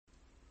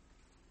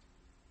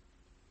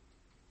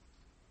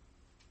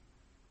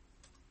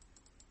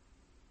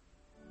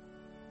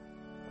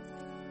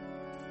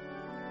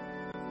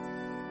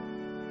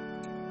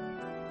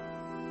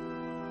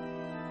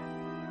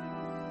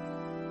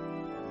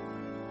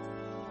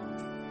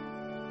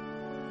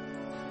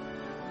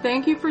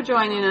Thank you for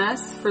joining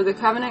us for the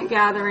Covenant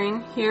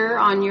Gathering here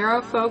on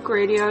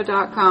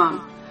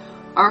EuroFolkRadio.com.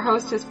 Our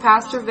host is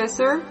Pastor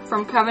Visser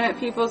from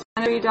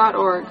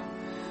CovenantPeoplesMinistry.org.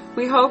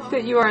 We hope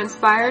that you are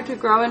inspired to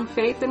grow in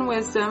faith and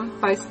wisdom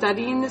by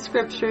studying the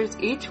Scriptures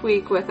each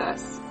week with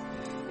us.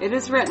 It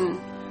is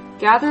written,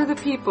 "Gather the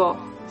people,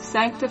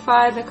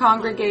 sanctify the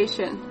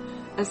congregation,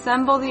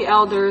 assemble the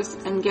elders,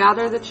 and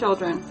gather the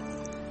children."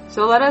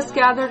 So let us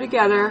gather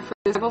together for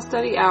the Bible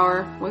Study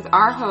Hour with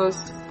our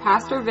host,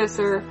 Pastor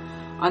Visser,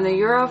 on the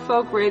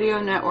Eurofolk Radio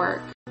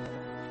Network.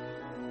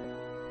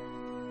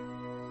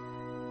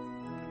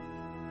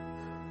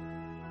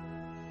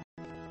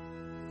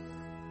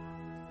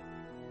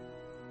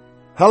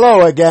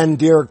 Hello again,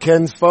 dear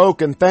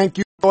kinsfolk, and thank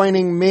you for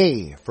joining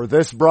me for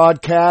this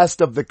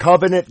broadcast of the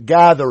Covenant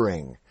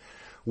Gathering,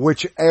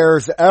 which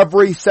airs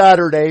every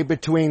Saturday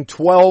between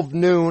 12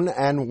 noon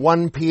and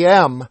 1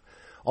 p.m.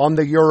 on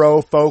the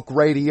Eurofolk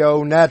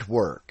Radio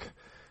Network.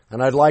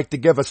 And I'd like to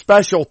give a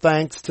special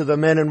thanks to the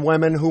men and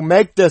women who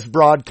make this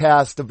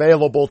broadcast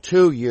available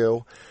to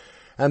you,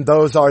 and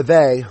those are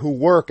they who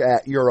work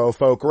at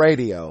Eurofolk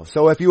Radio.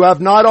 So if you have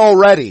not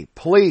already,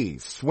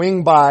 please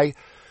swing by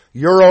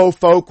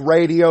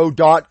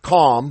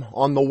EuroFolkRadio.com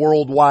on the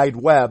World Wide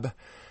Web,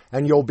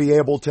 and you'll be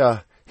able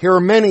to hear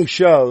many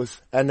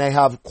shows, and they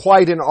have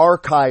quite an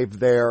archive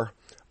there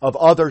of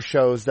other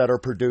shows that are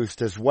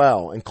produced as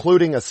well,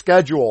 including a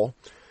schedule,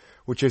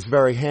 which is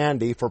very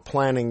handy for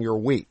planning your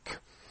week.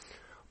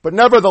 But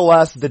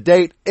nevertheless, the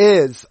date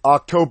is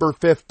October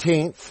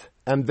 15th,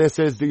 and this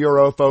is the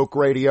Eurofolk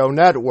Radio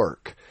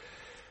Network.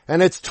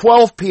 And it's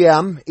 12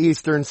 p.m.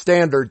 Eastern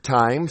Standard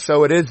Time,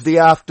 so it is the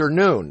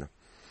afternoon.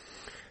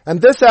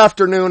 And this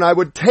afternoon, I'd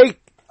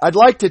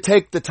like to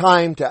take the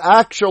time to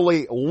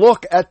actually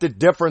look at the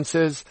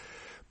differences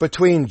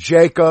between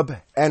Jacob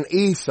and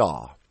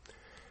Esau.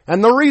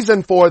 And the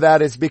reason for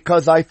that is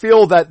because I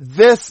feel that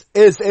this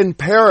is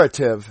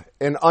imperative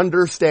in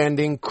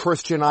understanding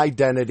Christian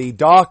identity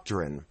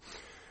doctrine.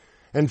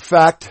 In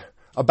fact,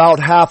 about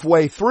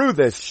halfway through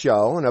this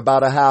show, in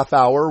about a half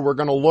hour, we're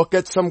going to look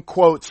at some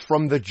quotes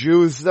from the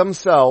Jews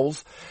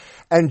themselves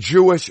and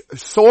Jewish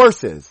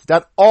sources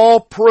that all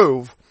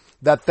prove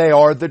that they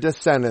are the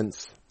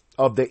descendants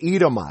of the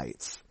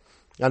Edomites.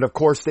 And of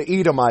course, the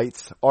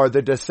Edomites are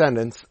the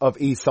descendants of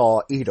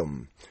Esau,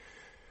 Edom.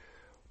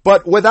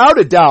 But without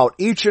a doubt,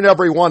 each and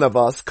every one of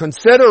us,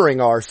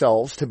 considering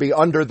ourselves to be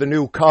under the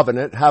new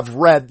covenant, have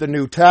read the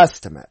New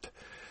Testament.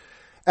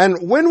 And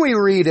when we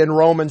read in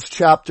Romans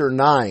chapter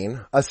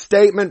 9 a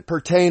statement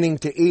pertaining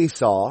to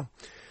Esau,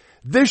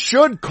 this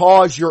should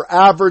cause your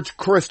average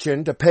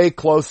Christian to pay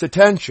close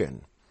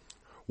attention.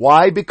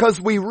 Why?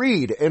 Because we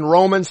read in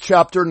Romans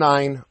chapter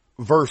 9,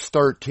 verse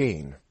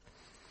 13.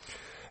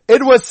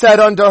 It was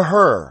said unto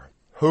her,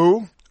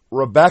 who?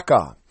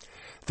 Rebekah.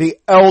 The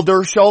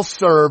elder shall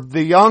serve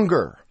the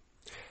younger.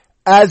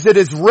 As it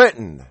is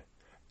written,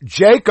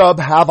 Jacob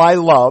have I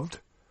loved,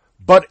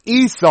 but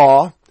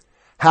Esau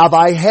have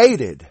I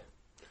hated.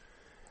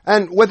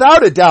 And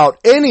without a doubt,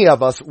 any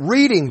of us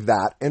reading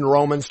that in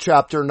Romans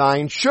chapter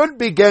 9 should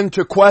begin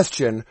to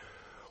question,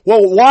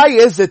 well, why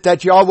is it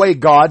that Yahweh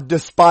God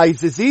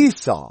despises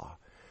Esau?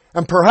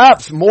 And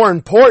perhaps more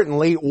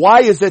importantly,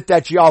 why is it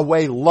that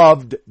Yahweh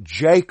loved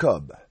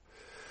Jacob?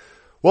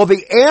 Well,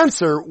 the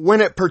answer, when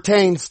it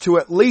pertains to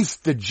at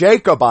least the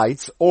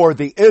Jacobites or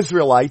the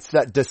Israelites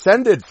that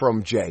descended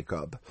from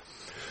Jacob,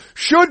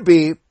 should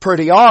be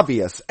pretty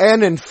obvious.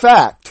 And in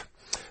fact,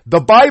 the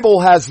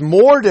Bible has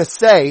more to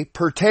say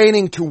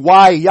pertaining to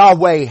why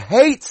Yahweh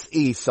hates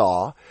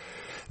Esau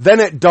than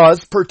it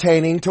does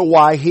pertaining to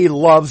why he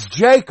loves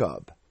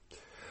Jacob.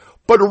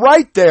 But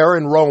right there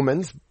in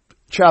Romans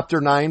chapter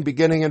 9,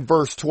 beginning in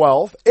verse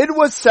 12, it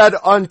was said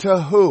unto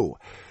who?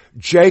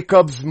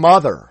 Jacob's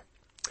mother,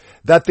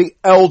 that the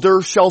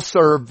elder shall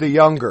serve the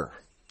younger.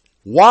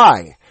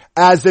 Why?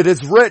 As it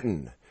is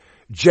written,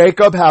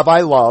 Jacob have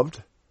I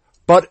loved,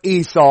 but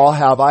Esau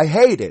have I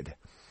hated.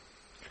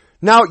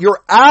 Now,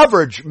 your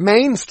average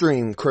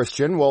mainstream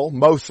Christian will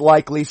most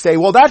likely say,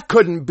 well, that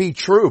couldn't be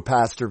true,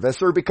 Pastor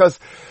Visser, because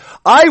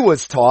I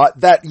was taught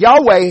that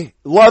Yahweh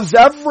loves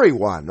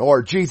everyone,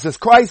 or Jesus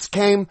Christ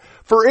came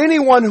for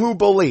anyone who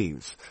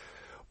believes.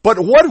 But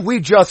what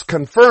we just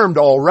confirmed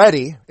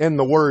already, in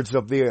the words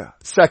of the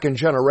second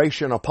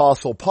generation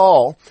Apostle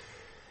Paul,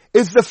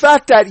 is the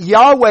fact that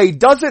Yahweh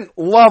doesn't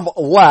love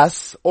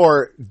less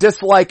or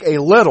dislike a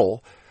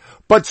little,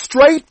 but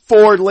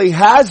straightforwardly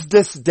has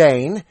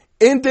disdain,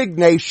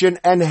 indignation,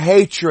 and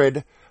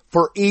hatred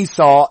for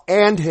Esau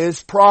and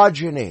his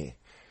progeny.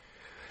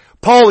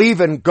 Paul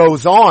even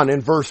goes on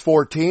in verse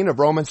 14 of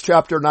Romans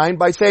chapter 9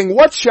 by saying,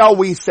 what shall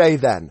we say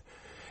then?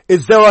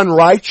 Is there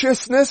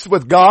unrighteousness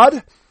with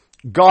God?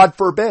 God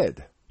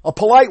forbid. A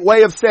polite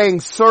way of saying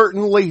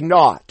certainly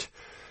not.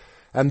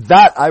 And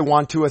that I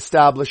want to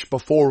establish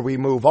before we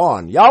move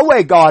on.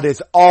 Yahweh God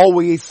is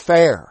always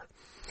fair.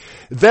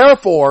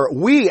 Therefore,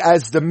 we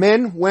as the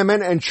men,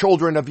 women, and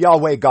children of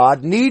Yahweh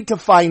God need to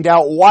find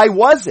out why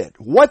was it?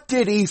 What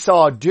did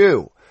Esau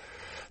do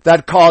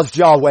that caused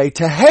Yahweh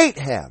to hate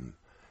him?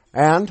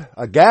 And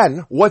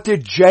again, what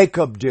did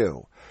Jacob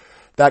do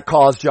that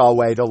caused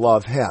Yahweh to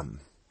love him?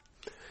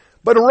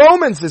 But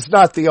Romans is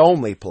not the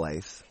only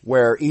place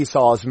where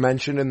Esau is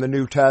mentioned in the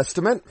New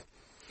Testament.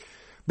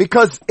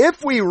 Because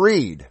if we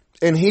read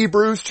in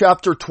Hebrews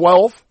chapter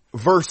 12,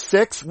 verse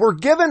 6, we're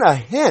given a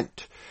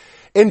hint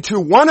into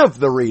one of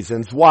the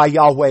reasons why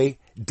Yahweh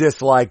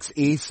dislikes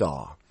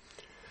Esau.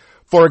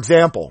 For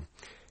example,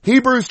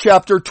 Hebrews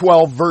chapter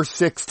 12, verse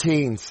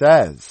 16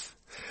 says,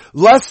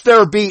 "Lest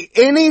there be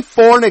any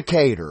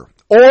fornicator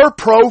or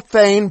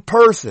profane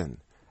person,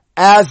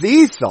 as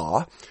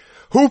Esau,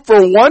 who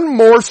for one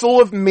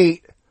morsel of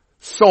meat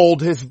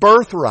sold his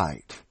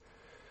birthright."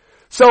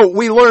 So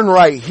we learn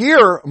right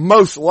here,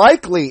 most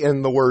likely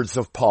in the words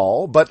of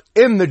Paul, but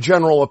in the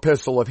general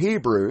epistle of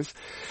Hebrews,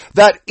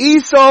 that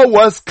Esau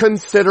was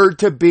considered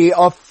to be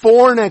a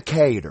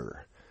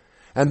fornicator.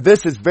 And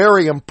this is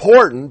very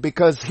important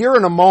because here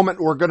in a moment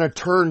we're going to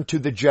turn to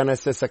the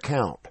Genesis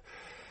account.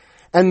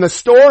 And the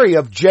story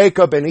of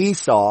Jacob and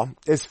Esau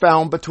is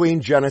found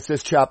between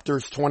Genesis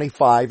chapters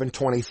 25 and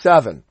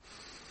 27.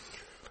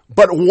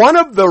 But one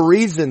of the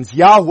reasons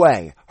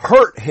Yahweh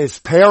hurt his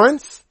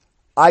parents,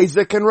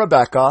 Isaac and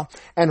Rebekah,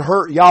 and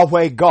hurt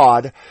Yahweh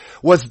God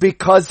was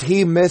because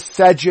he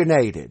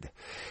miscegenated.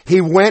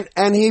 He went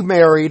and he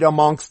married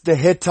amongst the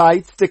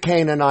Hittites, the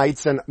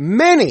Canaanites, and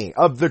many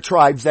of the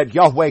tribes that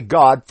Yahweh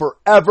God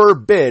forever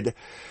bid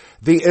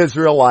the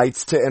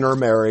Israelites to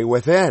intermarry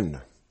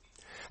within.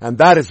 And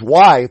that is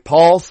why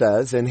Paul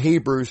says in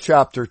Hebrews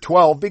chapter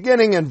 12,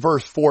 beginning in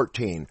verse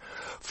 14,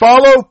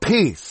 "Follow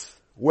peace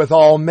with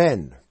all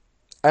men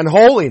and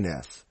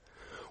holiness,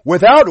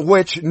 without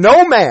which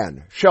no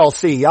man shall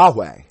see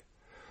Yahweh."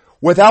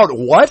 Without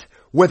what?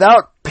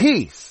 Without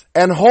peace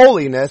and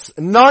holiness,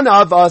 none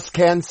of us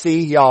can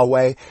see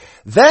Yahweh.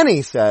 Then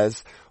he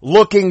says,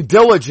 "Looking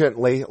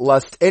diligently,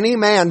 lest any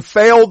man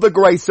fail the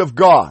grace of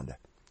God,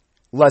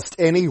 lest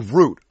any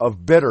root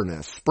of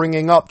bitterness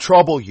springing up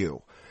trouble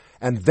you,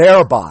 and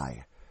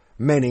thereby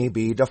many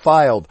be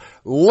defiled,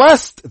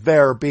 lest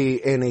there be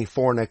any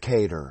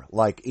fornicator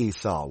like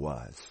Esau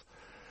was."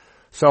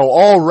 So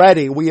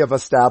already we have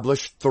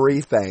established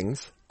three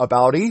things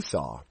about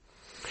Esau.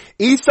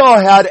 Esau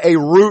had a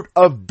root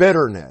of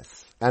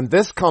bitterness, and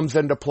this comes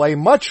into play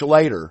much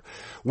later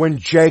when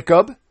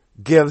Jacob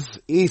gives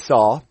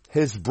Esau,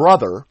 his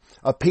brother,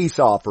 a peace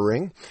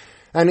offering,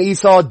 and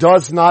Esau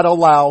does not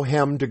allow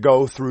him to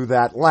go through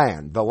that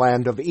land, the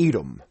land of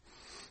Edom.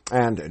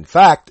 And in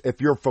fact,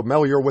 if you're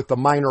familiar with the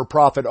minor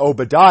prophet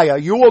Obadiah,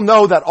 you will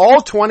know that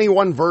all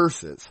 21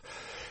 verses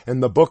in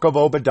the book of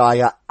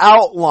Obadiah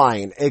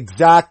outline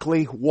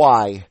exactly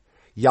why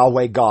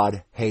Yahweh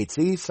God hates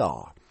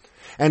Esau.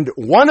 And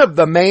one of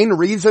the main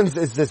reasons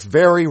is this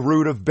very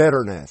root of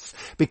bitterness,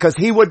 because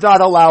he would not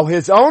allow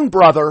his own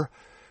brother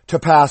to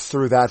pass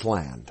through that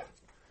land.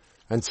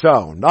 And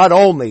so, not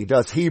only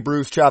does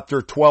Hebrews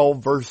chapter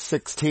 12 verse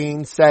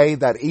 16 say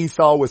that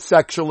Esau was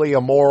sexually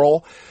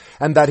immoral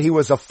and that he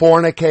was a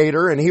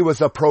fornicator and he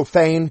was a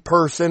profane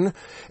person,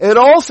 it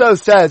also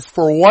says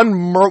for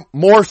one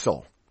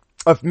morsel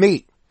of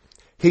meat,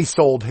 he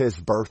sold his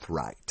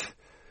birthright.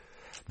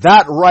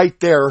 That right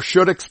there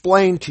should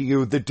explain to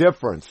you the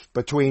difference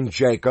between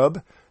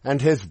Jacob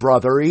and his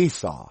brother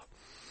Esau.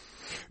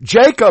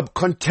 Jacob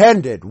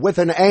contended with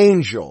an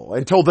angel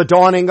until the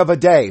dawning of a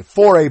day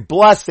for a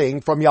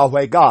blessing from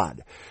Yahweh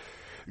God.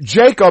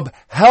 Jacob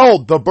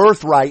held the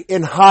birthright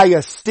in high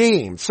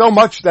esteem, so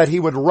much that he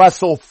would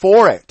wrestle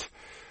for it.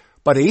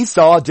 But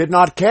Esau did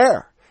not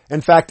care.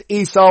 In fact,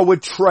 Esau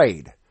would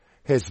trade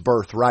his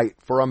birthright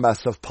for a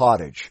mess of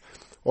pottage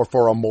or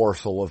for a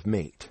morsel of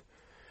meat.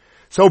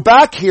 So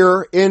back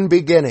here in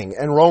beginning,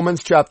 in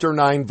Romans chapter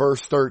 9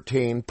 verse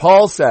 13,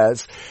 Paul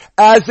says,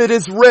 "As it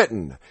is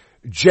written,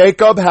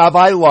 Jacob have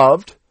I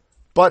loved,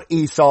 but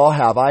Esau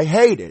have I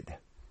hated."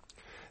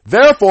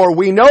 Therefore,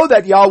 we know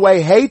that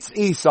Yahweh hates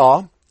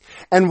Esau,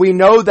 and we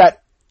know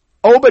that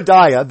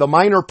Obadiah, the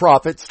minor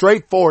prophet,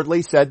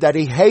 straightforwardly said that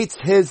he hates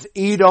his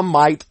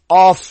Edomite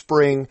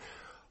offspring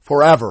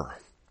forever.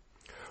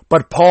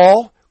 But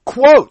Paul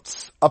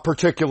quotes a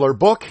particular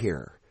book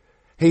here.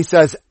 He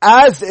says,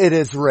 "As it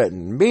is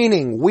written,"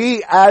 meaning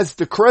we as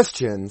the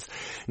Christians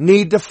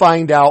need to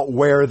find out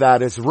where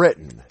that is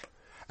written.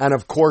 And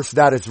of course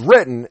that is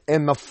written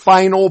in the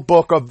final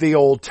book of the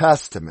Old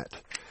Testament,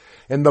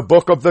 in the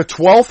book of the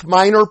 12th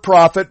minor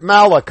prophet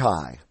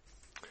Malachi.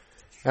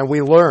 And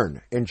we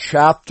learn in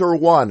chapter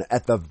 1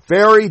 at the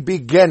very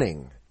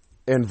beginning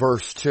in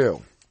verse 2.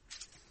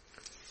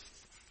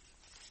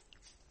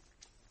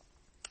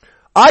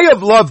 "I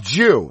have loved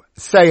you,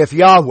 saith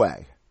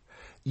Yahweh.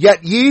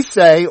 Yet ye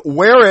say,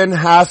 wherein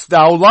hast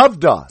thou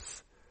loved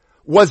us?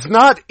 Was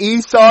not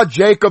Esau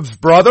Jacob's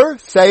brother,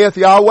 saith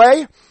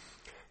Yahweh?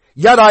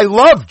 Yet I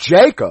loved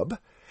Jacob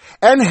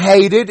and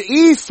hated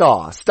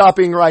Esau."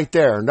 Stopping right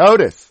there.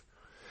 Notice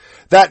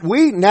that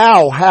we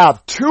now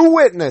have two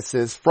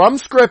witnesses from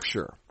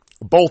Scripture,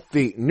 both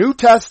the New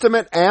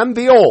Testament and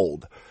the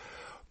Old,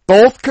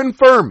 both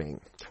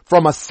confirming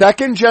from a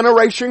second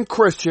generation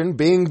Christian,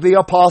 being the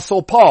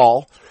Apostle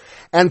Paul,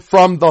 and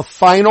from the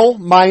final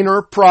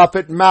minor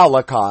prophet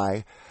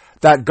Malachi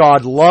that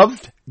God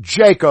loved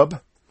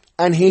Jacob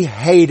and he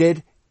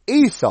hated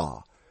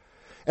Esau.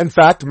 In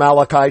fact,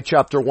 Malachi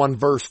chapter 1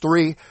 verse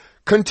 3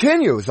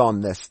 continues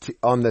on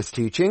this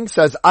teaching,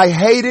 says, I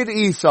hated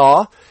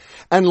Esau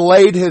and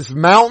laid his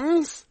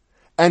mountains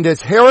and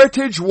his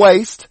heritage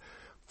waste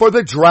for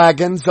the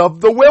dragons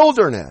of the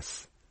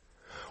wilderness.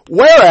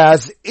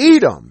 Whereas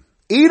Edom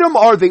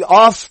are the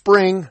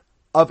offspring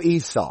of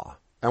Esau.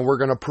 And we're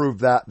going to prove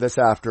that this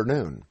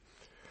afternoon.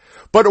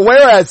 But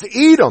whereas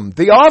Edom,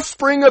 the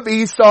offspring of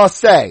Esau,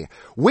 say,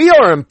 we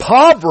are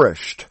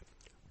impoverished,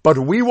 but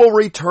we will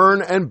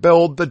return and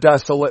build the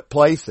desolate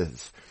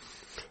places.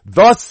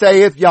 Thus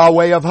saith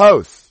Yahweh of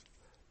hosts,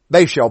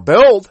 they shall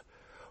build,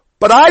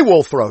 but I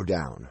will throw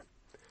down.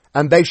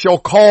 And they shall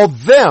call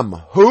them,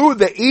 who?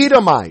 The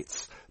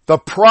Edomites, the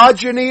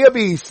progeny of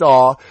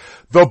Esau,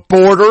 the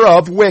border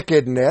of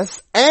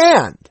wickedness,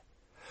 and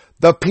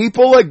the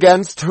people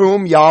against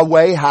whom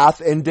Yahweh hath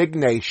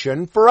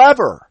indignation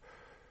forever.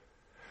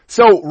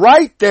 So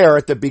right there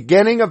at the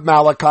beginning of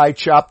Malachi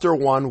chapter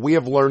 1, we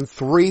have learned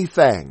three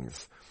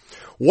things.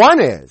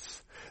 One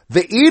is,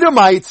 the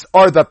Edomites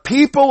are the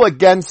people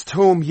against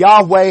whom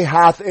Yahweh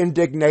hath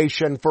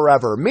indignation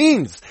forever.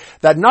 Means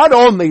that not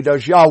only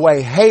does Yahweh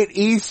hate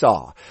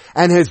Esau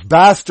and his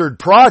bastard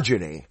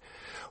progeny,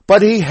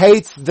 but he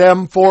hates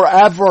them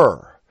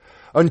forever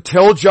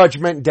until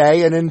judgment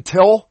day and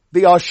until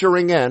the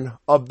ushering in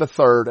of the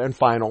third and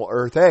final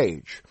earth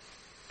age.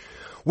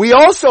 We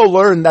also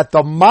learn that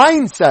the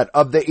mindset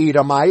of the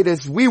Edomite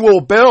is we will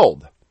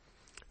build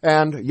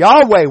and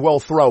Yahweh will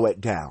throw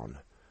it down.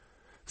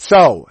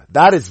 So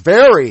that is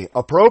very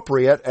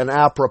appropriate and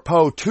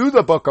apropos to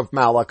the book of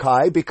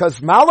Malachi,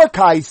 because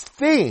Malachi's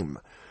theme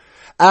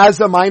as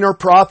a minor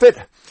prophet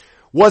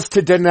was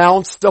to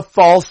denounce the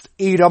false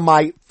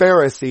Edomite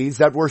Pharisees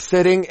that were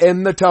sitting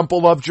in the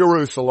temple of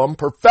Jerusalem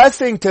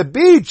professing to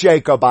be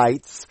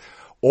Jacobites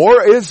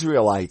or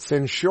Israelites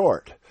in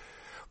short.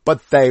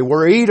 But they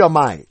were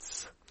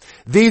Edomites.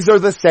 These are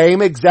the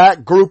same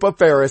exact group of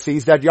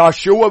Pharisees that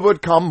Yeshua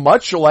would come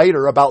much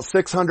later, about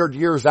 600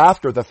 years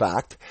after the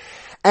fact,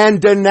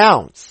 and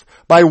denounce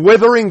by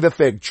withering the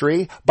fig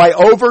tree, by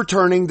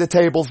overturning the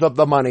tables of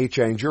the money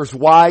changers.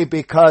 Why?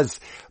 Because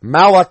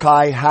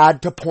Malachi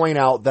had to point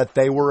out that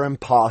they were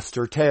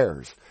impostor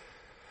tares.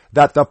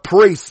 That the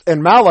priests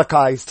in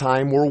Malachi's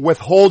time were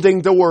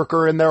withholding the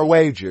worker in their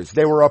wages.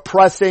 They were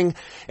oppressing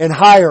an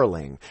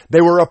hireling.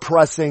 They were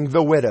oppressing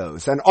the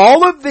widows. And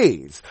all of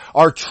these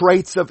are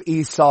traits of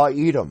Esau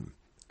Edom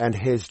and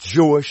his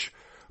Jewish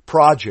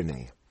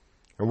progeny.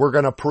 And we're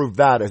going to prove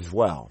that as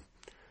well.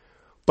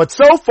 But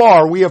so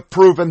far we have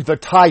proven the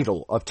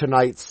title of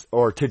tonight's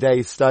or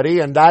today's study,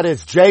 and that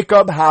is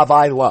Jacob have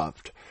I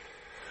loved.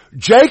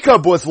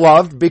 Jacob was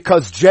loved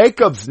because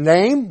Jacob's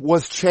name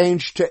was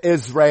changed to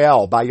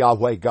Israel by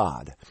Yahweh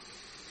God.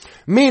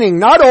 Meaning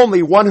not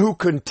only one who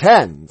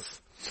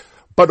contends,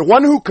 but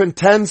one who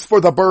contends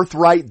for the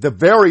birthright, the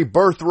very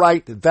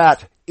birthright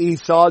that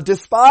Esau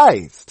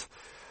despised.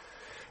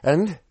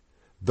 And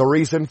the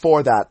reason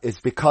for that is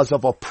because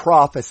of a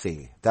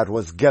prophecy that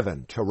was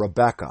given to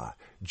Rebekah,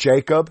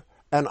 Jacob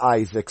and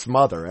Isaac's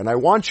mother. And I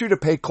want you to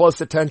pay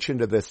close attention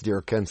to this,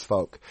 dear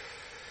kinsfolk.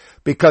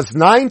 Because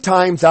 9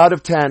 times out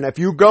of 10, if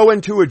you go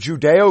into a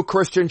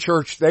Judeo-Christian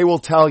church, they will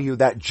tell you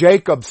that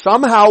Jacob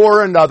somehow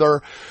or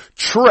another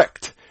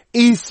tricked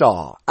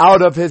Esau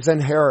out of his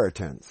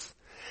inheritance.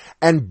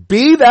 And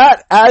be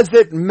that as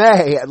it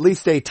may, at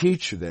least they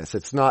teach this,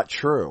 it's not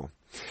true.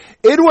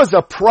 It was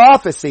a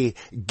prophecy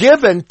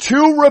given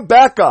to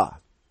Rebekah.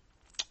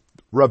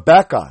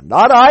 Rebekah,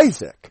 not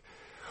Isaac.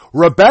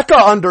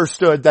 Rebekah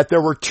understood that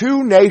there were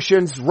 2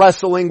 nations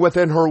wrestling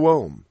within her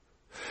womb.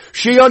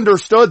 She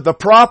understood the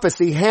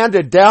prophecy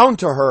handed down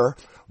to her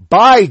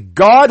by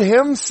God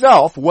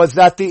himself was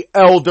that the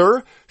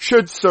elder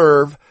should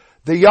serve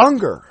the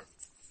younger.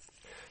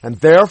 And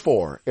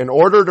therefore, in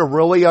order to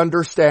really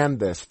understand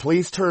this,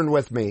 please turn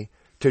with me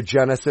to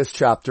Genesis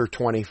chapter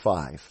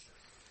 25.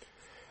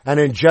 And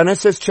in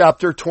Genesis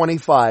chapter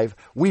 25,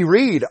 we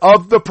read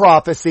of the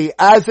prophecy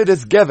as it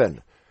is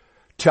given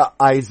to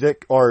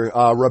Isaac or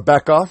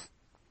Rebekah,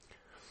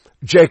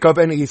 Jacob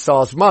and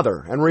Esau's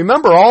mother. And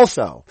remember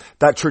also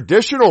that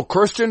traditional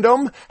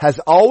Christendom has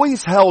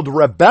always held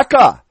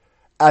Rebekah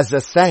as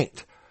a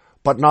saint,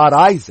 but not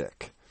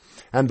Isaac.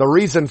 And the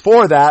reason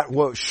for that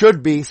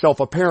should be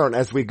self-apparent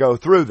as we go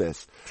through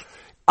this.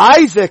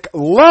 Isaac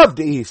loved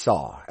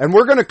Esau, and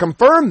we're going to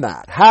confirm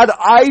that. Had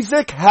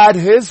Isaac had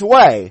his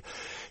way,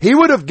 he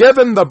would have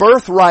given the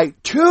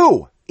birthright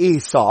to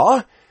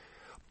Esau,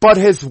 but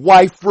his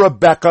wife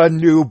Rebekah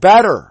knew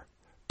better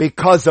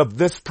because of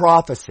this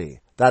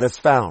prophecy that is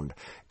found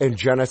in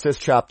Genesis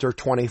chapter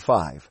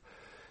 25.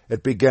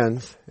 It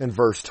begins in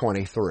verse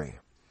 23.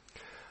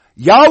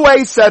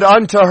 Yahweh said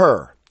unto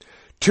her,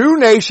 2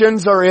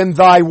 nations are in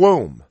thy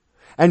womb,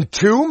 and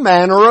 2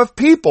 manner of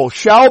people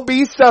shall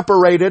be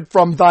separated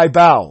from thy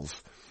bowels.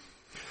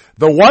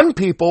 The one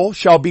people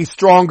shall be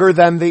stronger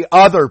than the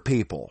other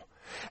people,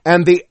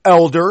 and the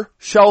elder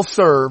shall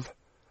serve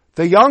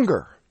the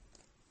younger.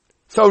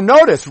 So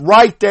notice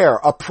right there,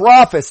 a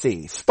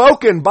prophecy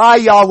spoken by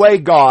Yahweh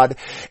God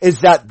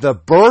is that the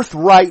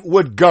birthright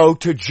would go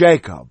to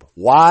Jacob.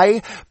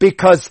 Why?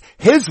 Because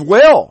his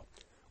will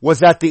was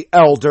that the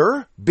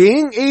elder,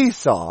 being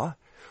Esau,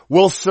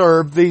 will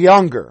serve the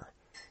younger,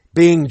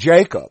 being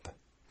Jacob.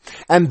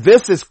 And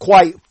this is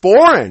quite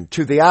foreign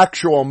to the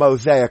actual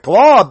Mosaic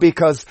law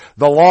because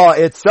the law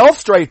itself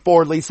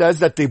straightforwardly says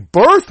that the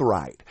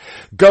birthright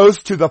goes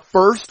to the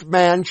first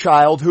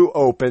man-child who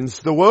opens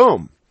the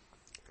womb.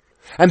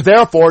 And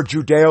therefore,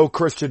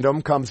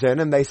 Judeo-Christendom comes in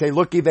and they say,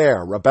 looky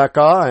there,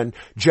 Rebekah and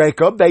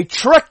Jacob, they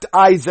tricked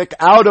Isaac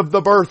out of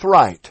the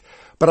birthright.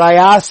 But I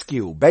ask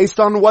you, based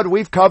on what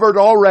we've covered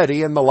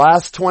already in the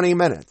last 20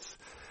 minutes,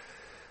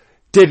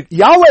 did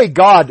Yahweh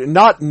God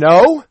not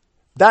know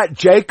that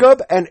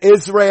Jacob and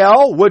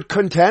Israel would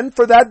contend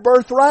for that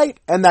birthright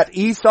and that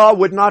Esau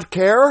would not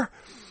care?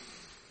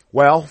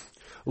 Well,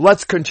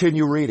 let's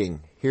continue reading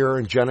here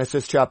in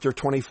Genesis chapter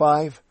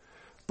 25,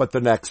 but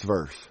the next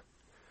verse.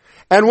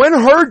 And when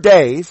her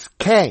days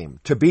came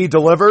to be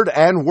delivered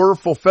and were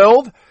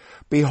fulfilled,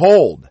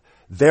 behold,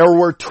 there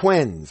were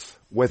twins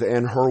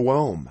within her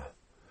womb.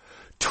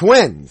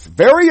 Twins,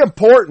 very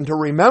important to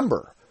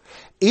remember.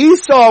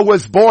 Esau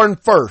was born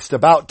first,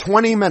 about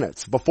 20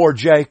 minutes before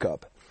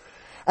Jacob.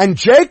 And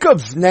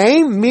Jacob's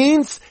name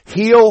means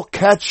heel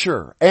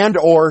catcher and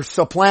or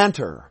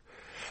supplanter.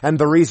 And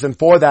the reason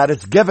for that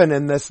is given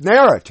in this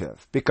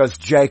narrative, because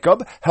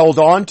Jacob held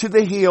on to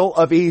the heel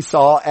of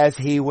Esau as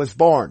he was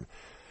born,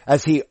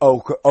 as he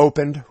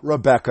opened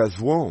Rebekah's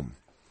womb.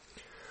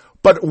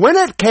 But when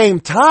it came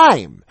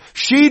time,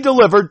 she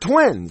delivered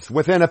twins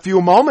within a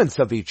few moments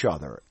of each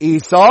other,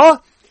 Esau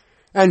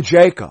and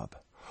Jacob.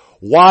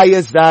 Why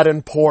is that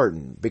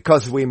important?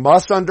 Because we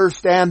must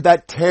understand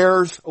that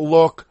tares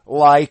look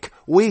like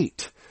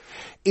wheat.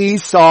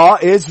 Esau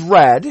is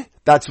red,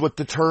 that's what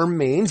the term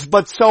means,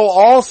 but so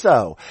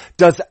also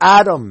does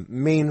Adam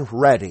mean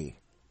ruddy,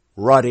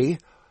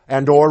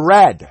 and or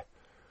red.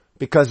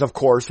 Because of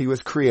course he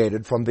was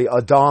created from the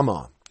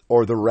Adamah,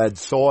 or the red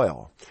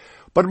soil.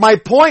 But my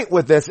point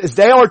with this is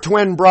they are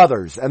twin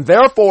brothers, and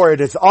therefore it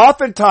is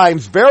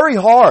oftentimes very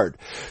hard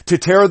to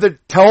tell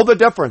the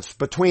difference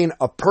between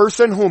a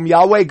person whom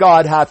Yahweh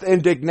God hath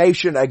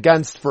indignation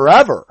against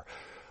forever,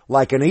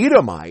 like an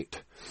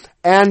Edomite,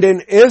 and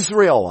an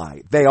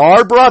Israelite. They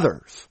are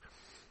brothers.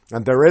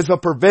 And there is a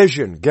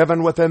provision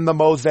given within the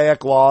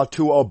Mosaic law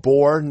to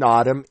abhor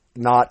not an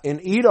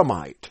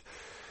Edomite.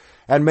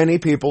 And many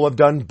people have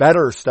done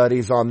better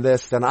studies on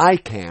this than I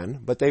can,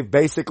 but they've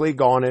basically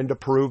gone in to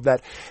prove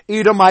that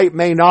Edomite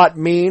may not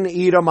mean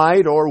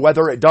Edomite, or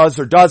whether it does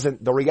or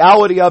doesn't. The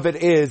reality of it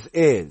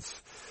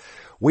is.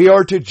 We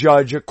are to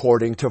judge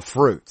according to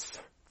fruits,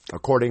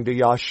 according to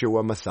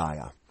Yahshua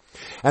Messiah.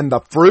 And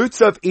the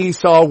fruits of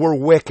Esau were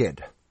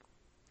wicked.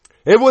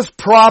 It was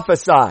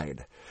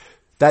prophesied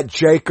that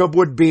Jacob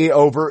would be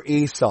over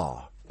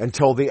Esau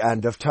until the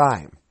end of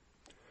time.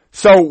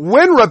 So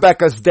when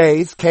Rebekah's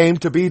days came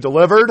to be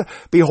delivered,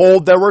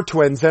 behold, there were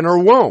twins in her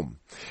womb.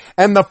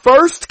 And the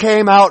first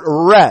came out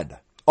red,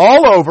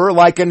 all over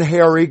like an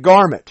hairy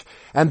garment,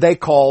 and they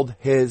called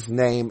his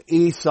name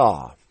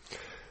Esau.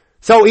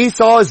 So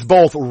Esau is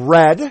both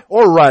red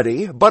or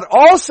ruddy, but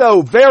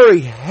also very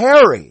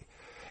hairy,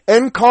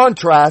 in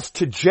contrast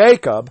to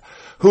Jacob,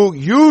 who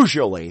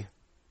usually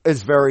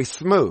is very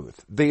smooth.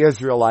 The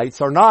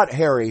Israelites are not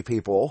hairy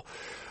people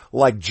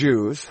like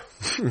Jews.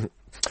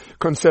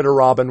 Consider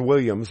Robin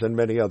Williams and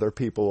many other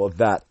people of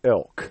that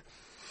ilk.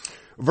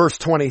 Verse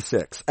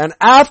 26. And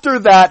after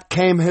that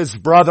came his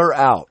brother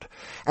out,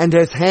 and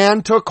his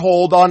hand took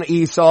hold on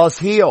Esau's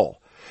heel,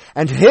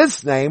 and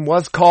his name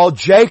was called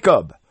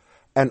Jacob.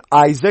 And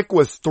Isaac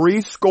was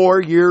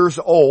 80 years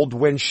old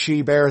when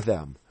she bare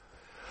them.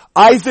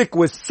 Isaac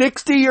was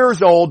 60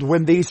 years old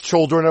when these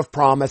children of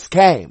promise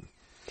came.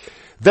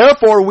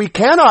 Therefore, we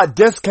cannot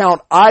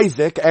discount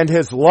Isaac and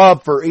his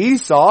love for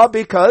Esau,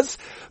 because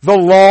the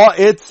law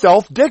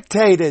itself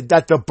dictated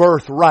that the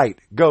birthright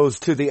goes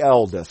to the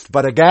eldest.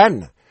 But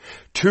again,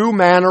 two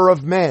manner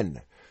of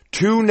men,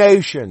 two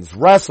nations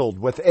wrestled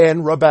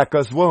within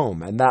Rebekah's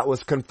womb, and that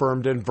was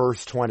confirmed in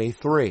verse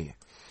 23.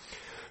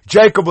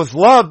 Jacob was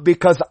loved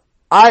because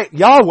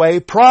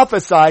Yahweh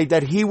prophesied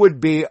that he would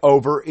be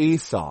over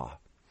Esau.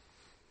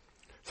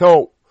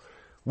 So,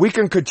 we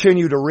can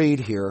continue to read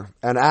here,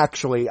 and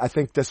actually, I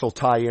think this will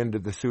tie into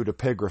the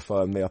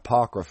pseudepigrapha and the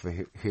apocrypha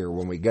here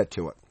when we get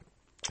to it.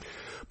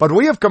 But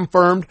we have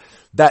confirmed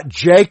that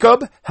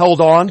Jacob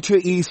held on to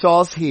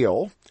Esau's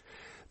heel,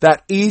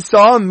 that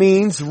Esau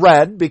means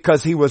red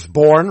because he was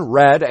born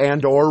red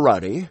and or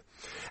ruddy.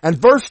 And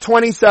verse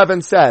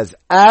 27 says,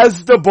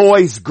 as the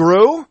boys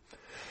grew,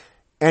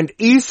 and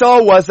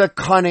Esau was a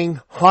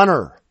cunning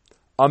hunter,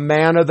 a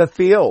man of the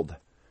field,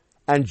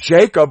 and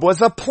Jacob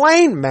was a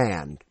plain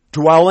man,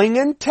 dwelling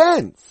in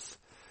tents.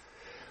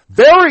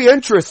 Very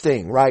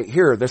interesting right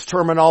here, this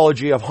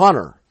terminology of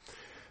hunter.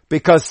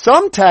 Because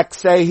some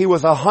texts say he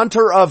was a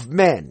hunter of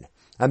men.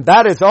 And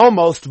that is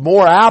almost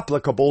more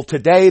applicable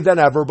today than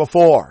ever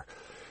before.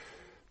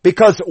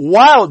 Because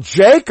while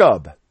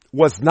Jacob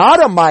was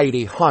not a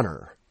mighty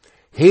hunter,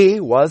 he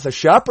was a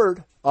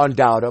shepherd,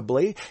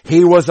 undoubtedly.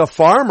 He was a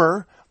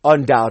farmer,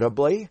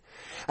 undoubtedly.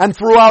 And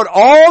throughout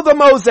all the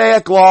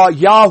Mosaic law,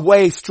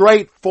 Yahweh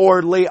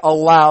straightforwardly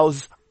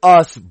allows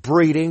us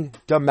breeding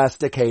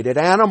domesticated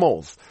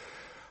animals.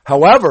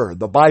 However,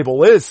 the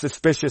Bible is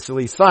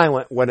suspiciously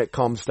silent when it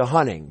comes to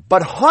hunting.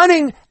 But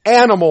hunting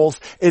animals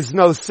is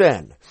no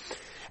sin.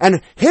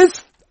 And his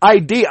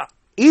idea,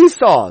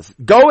 Esau's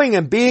going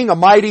and being a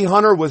mighty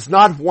hunter, was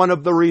not one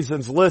of the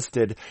reasons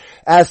listed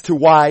as to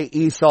why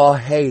Esau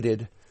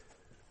hated,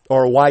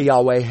 or why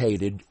Yahweh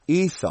hated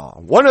Esau.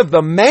 One of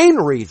the main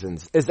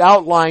reasons is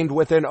outlined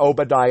within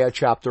Obadiah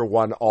chapter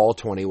 1, all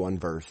 21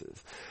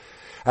 verses.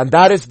 And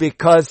that is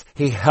because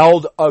he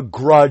held a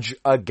grudge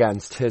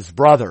against his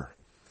brother.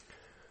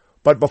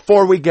 But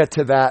before we get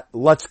to that,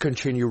 let's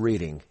continue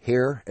reading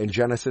here in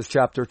Genesis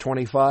chapter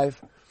 25,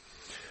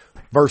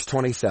 verse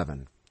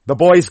 27. The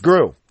boys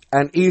grew,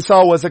 and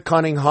Esau was a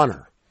cunning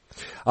hunter,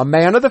 a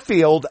man of the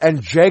field,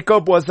 and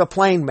Jacob was a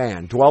plain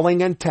man,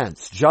 dwelling in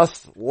tents,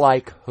 just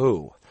like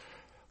who?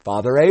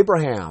 Father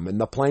Abraham in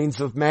the plains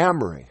of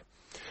Mamre.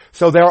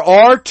 So there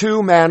are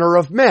two manner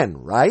of men,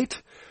 right?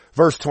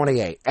 Verse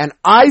 28. And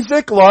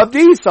Isaac loved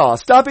Esau.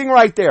 Stopping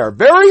right there.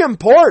 Very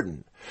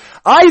important.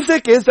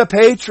 Isaac is a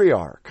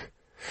patriarch.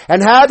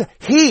 And had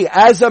he,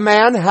 as a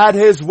man, had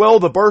his will,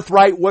 the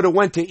birthright would have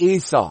went to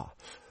Esau.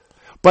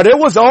 But it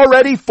was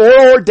already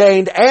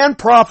foreordained and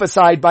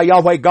prophesied by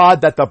Yahweh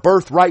God that the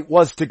birthright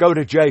was to go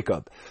to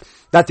Jacob.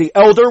 That the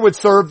elder would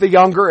serve the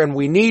younger, and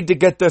we need to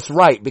get this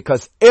right,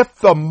 because if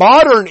the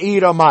modern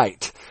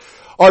Edomite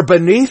are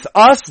beneath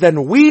us,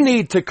 then we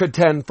need to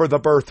contend for the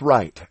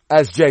birthright,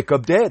 as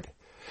Jacob did.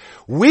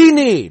 We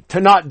need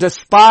to not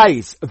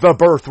despise the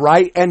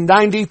birthright, and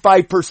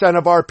 95%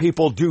 of our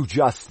people do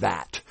just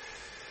that.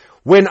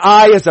 When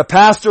I, as a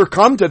pastor,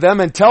 come to them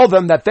and tell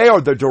them that they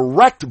are the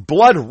direct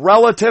blood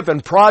relative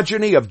and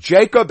progeny of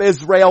Jacob,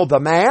 Israel, the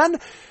man,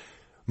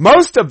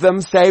 most of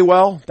them say,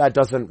 well, that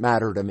doesn't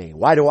matter to me.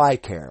 Why do I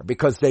care?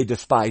 Because they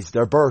despise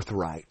their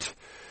birthright.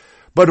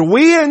 But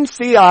we in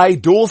CI,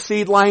 dual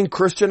seed line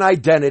Christian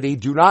identity,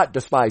 do not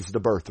despise the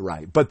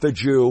birthright. But the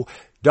Jew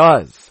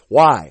does.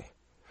 Why?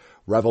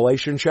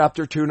 Revelation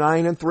chapter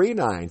 2:9 and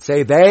 3:9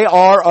 say they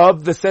are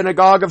of the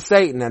synagogue of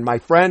Satan. And my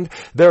friend,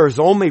 there is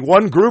only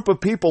one group of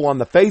people on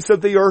the face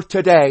of the earth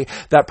today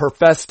that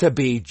profess to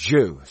be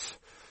Jews.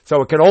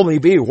 So it can only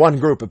be one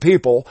group of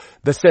people,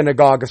 the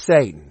synagogue of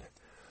Satan.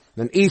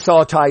 And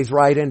Esau ties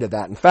right into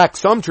that. In fact,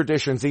 some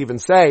traditions even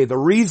say the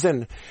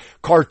reason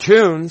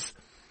cartoons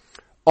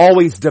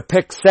always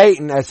depict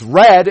Satan as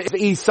red is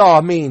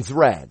Esau means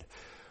red.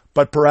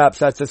 But perhaps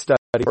that's a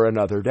study for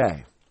another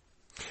day.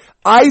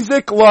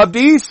 Isaac loved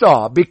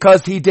Esau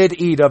because he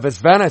did eat of his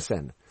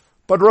venison.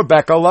 But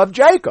Rebekah loved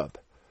Jacob.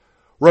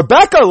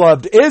 Rebekah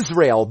loved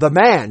Israel, the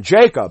man,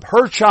 Jacob,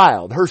 her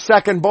child, her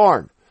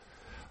second-born.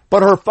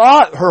 But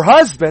her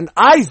husband,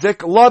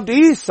 Isaac, loved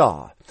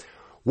Esau.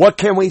 What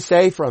can we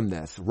say from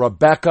this?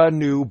 Rebekah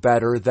knew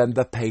better than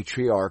the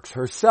patriarchs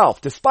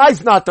herself.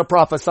 Despise not the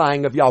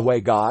prophesying of Yahweh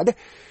God.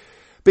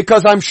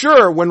 Because I'm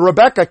sure when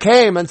Rebekah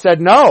came and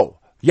said, no,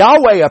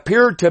 Yahweh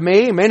appeared to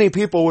me, many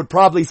people would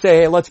probably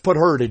say, hey, let's put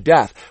her to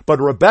death.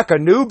 But Rebekah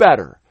knew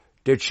better,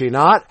 did she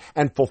not?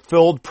 And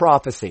fulfilled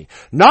prophecy.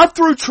 Not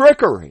through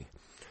trickery.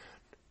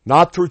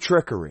 Not through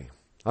trickery.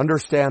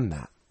 Understand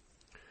that.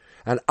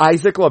 And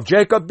Isaac loved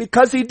Jacob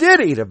because he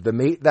did eat of the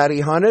meat that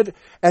he hunted,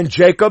 and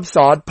Jacob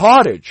sowed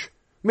pottage.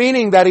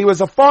 Meaning that he was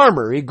a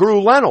farmer, he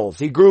grew lentils,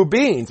 he grew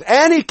beans,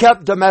 and he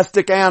kept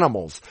domestic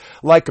animals,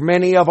 like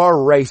many of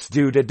our race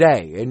do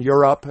today in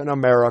Europe and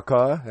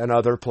America and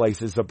other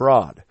places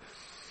abroad.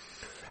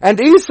 And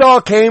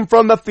Esau came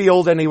from the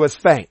field and he was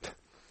faint.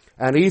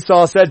 And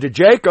Esau said to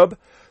Jacob,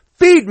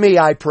 feed me,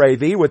 I pray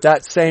thee, with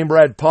that same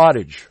red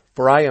pottage,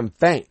 for I am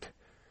faint.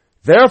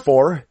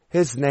 Therefore,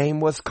 his name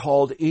was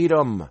called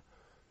Edom.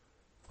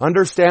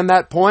 Understand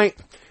that point?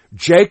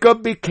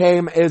 Jacob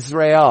became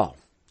Israel.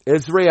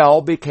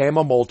 Israel became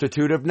a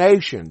multitude of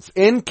nations,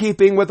 in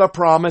keeping with a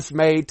promise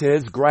made to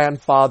his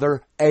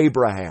grandfather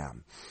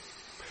Abraham.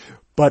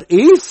 But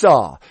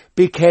Esau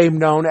became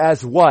known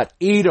as what?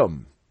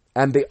 Edom,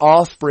 and the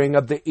offspring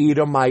of the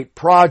Edomite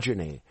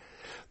progeny.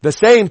 The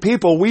same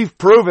people we've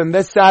proven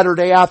this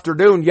Saturday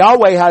afternoon,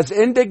 Yahweh has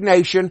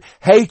indignation,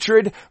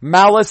 hatred,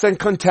 malice, and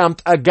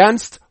contempt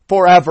against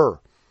forever,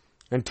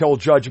 until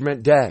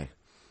judgment day.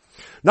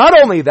 Not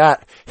only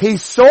that, he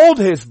sold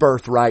his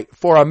birthright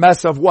for a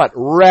mess of what?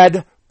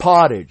 Red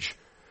pottage.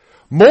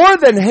 More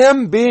than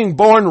him being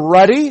born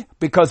ruddy,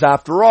 because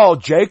after all,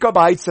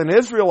 Jacobites and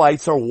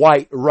Israelites are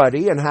white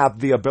ruddy and have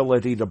the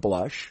ability to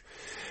blush.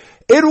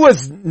 It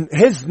was,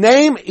 his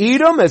name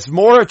Edom is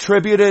more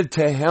attributed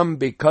to him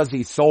because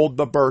he sold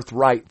the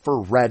birthright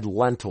for red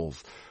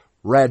lentils,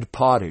 red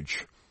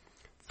pottage.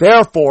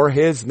 Therefore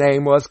his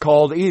name was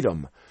called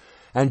Edom.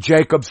 And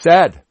Jacob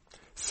said,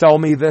 sell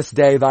me this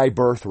day thy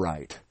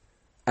birthright.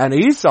 And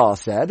Esau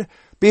said,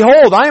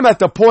 behold, I am at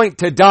the point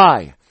to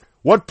die.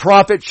 What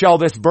profit shall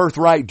this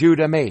birthright do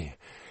to me?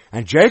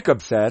 And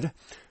Jacob said,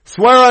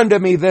 swear unto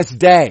me this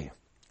day.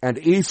 And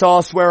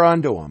Esau sware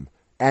unto him,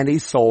 and he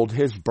sold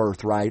his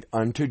birthright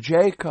unto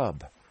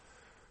Jacob.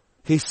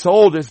 He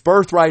sold his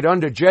birthright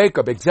unto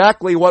Jacob,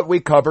 exactly what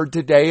we covered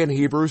today in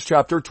Hebrews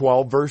chapter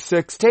 12, verse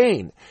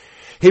 16.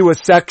 He was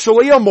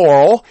sexually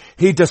immoral,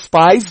 he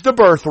despised the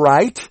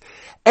birthright,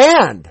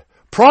 and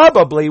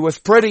probably was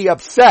pretty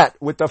upset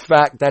with the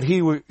fact that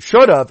he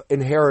should have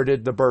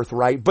inherited the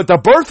birthright. But the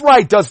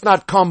birthright does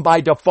not come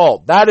by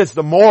default. That is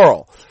the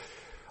moral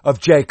of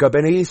Jacob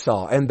and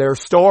Esau and their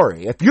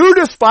story. If you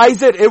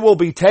despise it, it will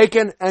be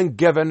taken and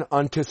given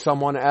unto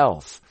someone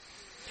else.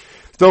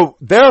 So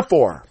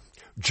therefore,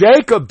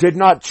 Jacob did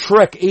not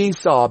trick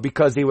Esau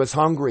because he was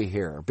hungry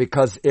here,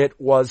 because it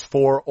was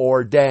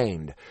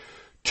foreordained.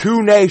 2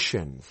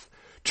 nations,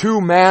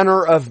 2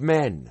 manner of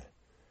men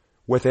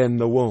within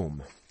the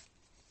womb.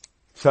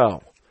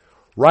 So,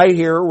 right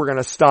here, we're going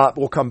to stop.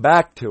 We'll come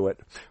back to it.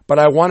 But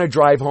I want to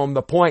drive home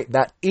the point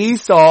that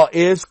Esau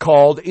is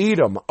called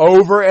Edom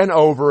over and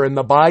over in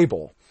the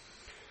Bible.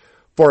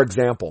 For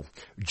example,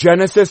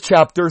 Genesis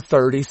chapter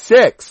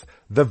 36,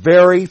 the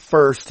very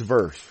first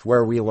verse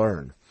where we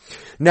learn.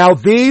 Now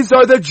these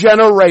are the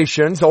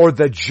generations, or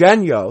the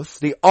genios,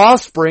 the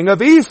offspring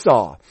of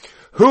Esau,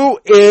 who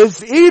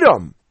is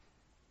Edom.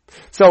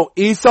 So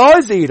Esau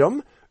is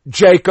Edom.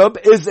 Jacob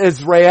is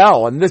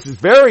Israel, and this is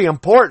very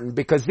important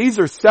because these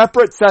are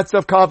separate sets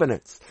of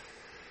covenants.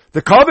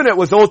 The covenant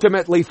was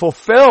ultimately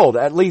fulfilled,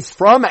 at least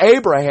from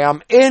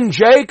Abraham, in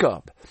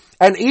Jacob.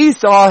 And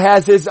Esau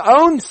has his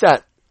own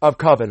set of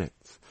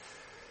covenants.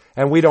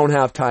 And we don't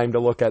have time to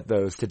look at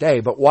those today.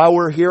 But while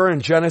we're here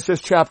in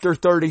Genesis chapter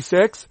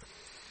 36,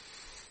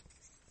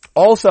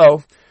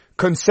 also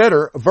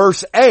consider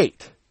verse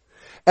 8.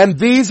 And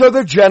these are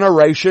the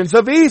generations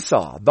of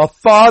Esau, the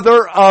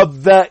father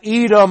of the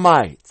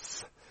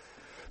Edomites.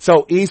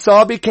 So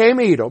Esau became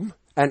Edom,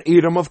 and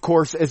Edom, of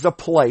course, is a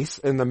place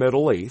in the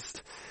Middle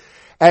East.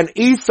 And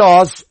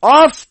Esau's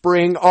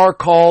offspring are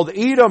called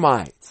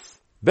Edomites.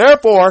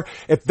 Therefore,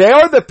 if they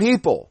are the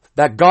people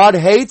that God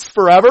hates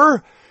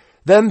forever,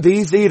 then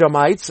these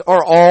Edomites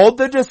are all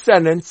the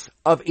descendants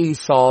of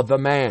Esau the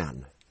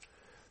man.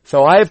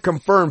 So I have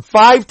confirmed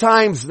 5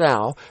 times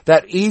now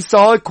that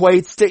Esau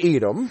equates to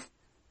Edom,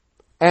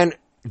 and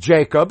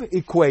Jacob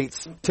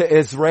equates to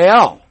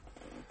Israel.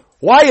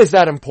 Why is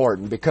that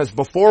important? Because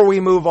before we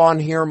move on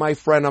here, my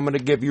friend, I'm going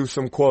to give you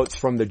some quotes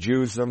from the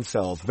Jews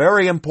themselves.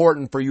 Very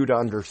important for you to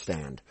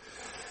understand.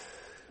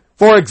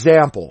 For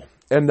example,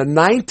 in the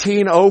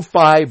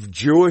 1905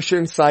 Jewish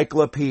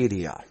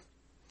Encyclopedia,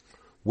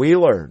 we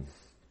learn,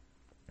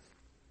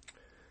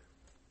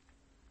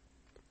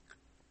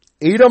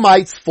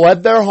 Edomites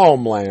fled their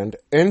homeland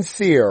in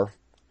Seir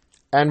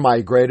and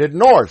migrated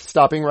north,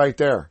 stopping right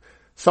there.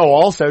 So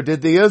also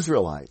did the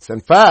Israelites. In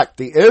fact,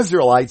 the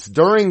Israelites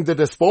during the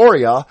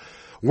Diaspora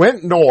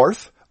went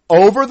north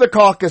over the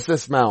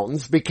Caucasus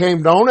Mountains,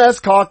 became known as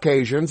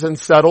Caucasians, and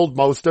settled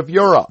most of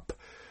Europe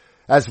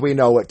as we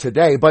know it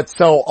today. But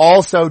so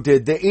also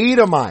did the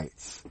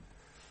Edomites.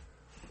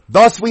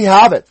 Thus we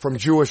have it from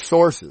Jewish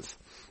sources.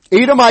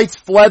 Edomites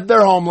fled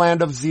their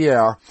homeland of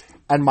Seir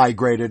and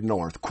migrated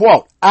north.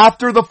 Quote,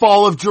 after the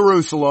fall of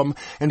Jerusalem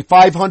in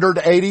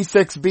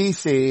 586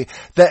 BC,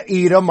 the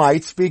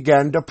Edomites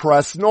began to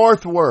press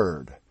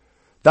northward.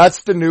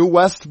 That's the New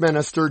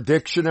Westminster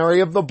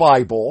Dictionary of the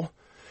Bible,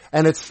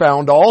 and it's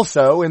found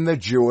also in the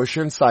Jewish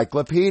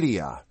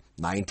Encyclopedia,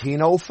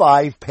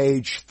 1905,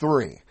 page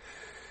 3.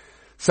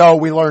 So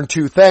we learn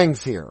 2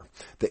 things here.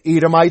 The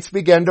Edomites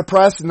began to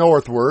press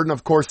northward, and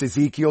of course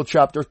Ezekiel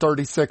chapter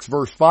 36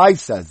 verse 5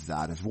 says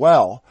that as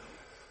well.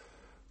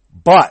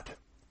 But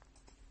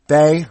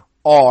they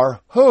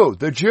are who?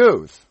 The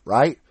Jews,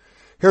 right?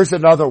 Here's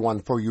another one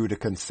for you to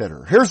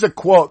consider. Here's a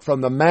quote from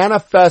the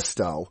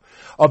Manifesto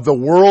of the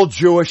World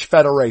Jewish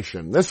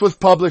Federation. This was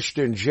published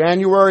in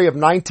January of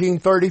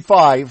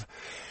 1935,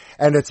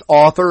 and its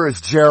author is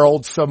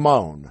Gerald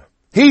Simone.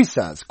 He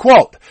says,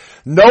 quote,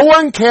 no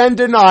one can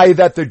deny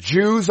that the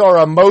Jews are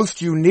a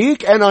most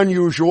unique and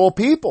unusual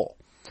people.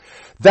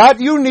 That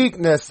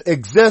uniqueness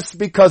exists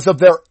because of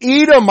their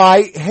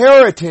Edomite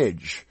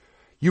heritage.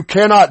 You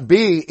cannot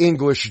be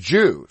English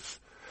Jews.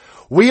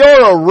 We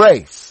are a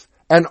race,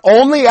 and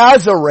only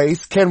as a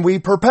race can we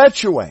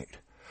perpetuate.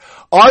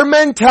 Our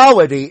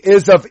mentality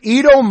is of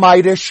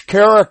Edomitish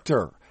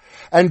character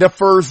and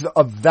differs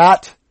of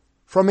that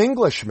from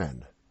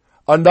Englishmen.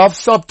 Enough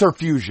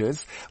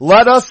subterfuges.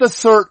 Let us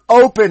assert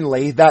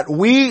openly that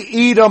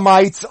we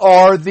Edomites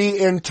are the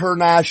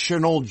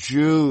international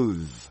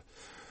Jews.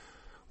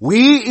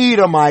 We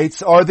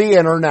Edomites are the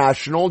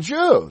international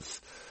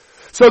Jews.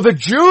 So the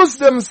Jews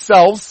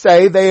themselves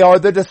say they are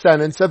the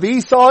descendants of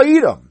Esau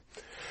Edom.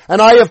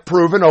 And I have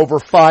proven over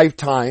 5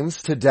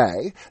 times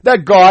today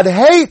that God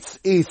hates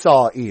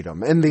Esau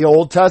Edom in the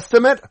Old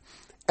Testament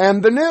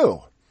and the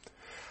New.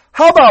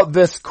 How about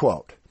this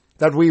quote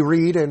that we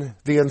read in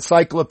the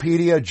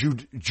Encyclopedia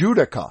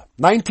Judica,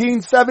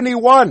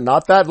 1971,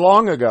 not that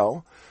long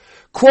ago?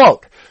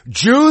 Quote,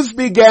 Jews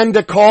began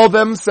to call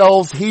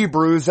themselves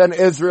Hebrews and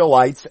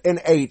Israelites in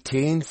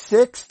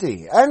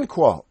 1860. End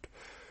quote.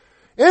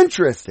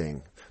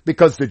 Interesting,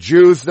 because the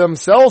Jews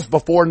themselves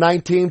before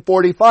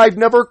 1945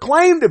 never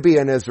claimed to be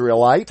an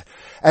Israelite.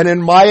 And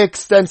in my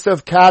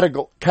extensive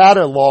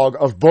catalog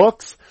of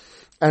books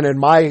and in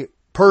my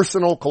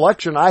personal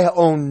collection, I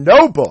own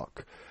no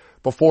book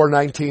before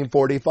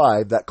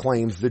 1945 that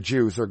claims the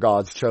Jews are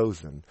God's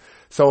chosen.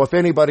 So if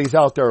anybody's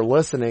out there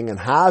listening and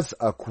has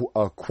a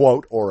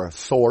quote or a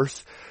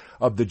source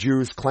of the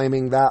Jews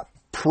claiming that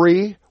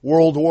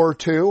pre-World War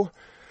II,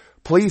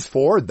 please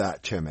forward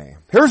that to me.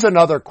 Here's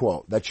another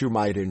quote that you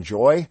might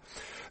enjoy.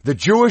 The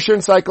Jewish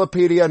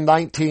Encyclopedia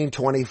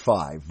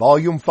 1925,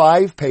 volume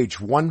 5, page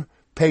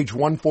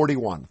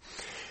 141.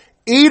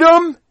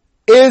 Edom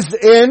is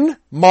in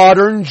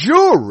modern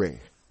Jewry.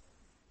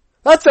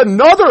 That's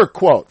another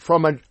quote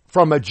from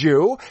a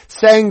Jew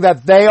saying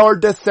that they are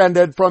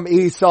descended from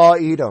Esau,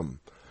 Edom.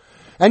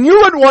 And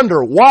you would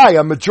wonder why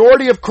a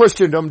majority of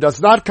Christendom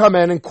does not come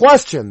in and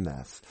question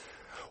this.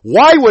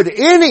 Why would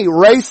any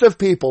race of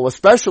people,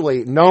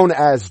 especially known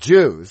as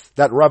Jews,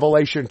 that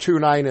Revelation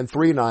 2:9 and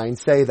 3:9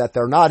 say that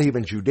they're not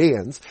even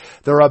Judeans,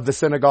 they're of the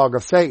synagogue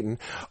of Satan,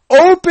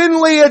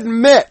 openly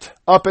admit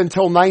up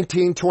until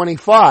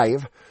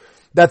 1925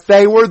 that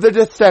they were the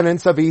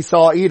descendants of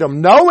Esau,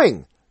 Edom,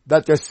 knowing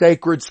that the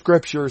sacred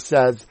scripture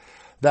says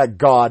that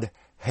God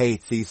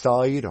hates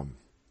Esau, Edom.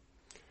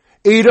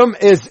 Edom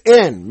is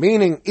in,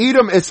 meaning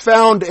Edom is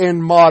found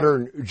in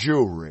modern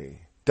Jewry.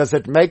 Does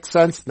it make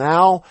sense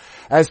now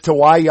as to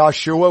why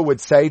Yeshua would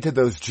say to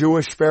those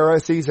Jewish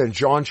Pharisees in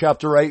John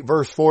chapter 8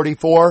 verse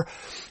 44,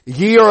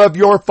 ye are of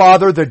your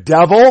father the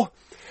devil,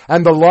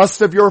 and the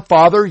lusts of your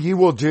father ye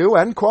will do,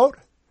 end quote?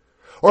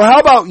 Or how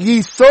about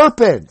ye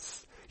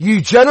serpents,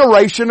 ye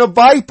generation of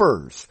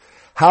vipers,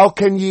 how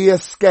can ye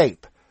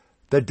escape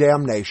the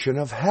damnation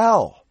of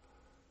hell?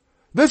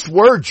 This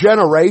word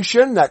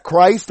generation that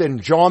Christ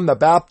and John the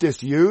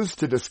Baptist used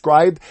to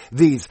describe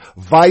these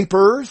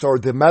vipers or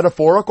the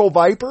metaphorical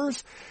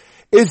vipers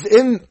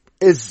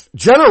is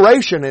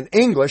generation in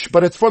English,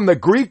 but it's from the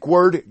Greek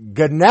word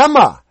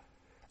genema.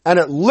 And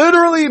it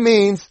literally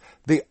means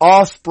the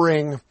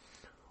offspring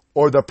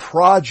or the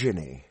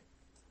progeny.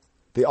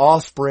 The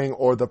offspring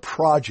or the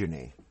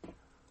progeny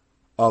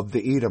of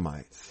the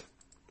Edomites.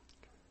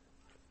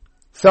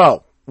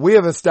 So, we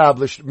have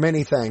established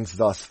many things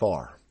thus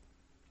far.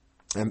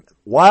 And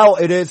while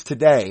it is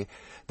today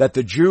that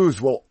the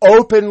Jews will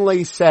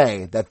openly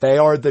say that they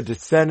are the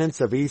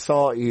descendants of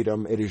Esau,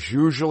 Edom, it is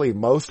usually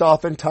most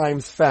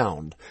oftentimes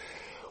found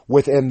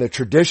within the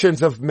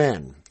traditions of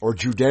men or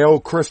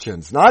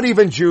Judeo-Christians, not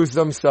even Jews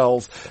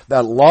themselves,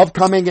 that love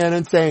coming in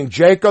and saying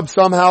Jacob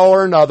somehow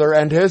or another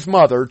and his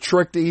mother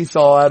tricked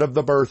Esau out of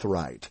the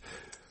birthright.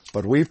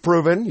 But we've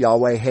proven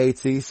Yahweh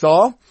hates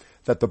Esau,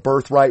 that the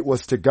birthright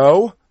was to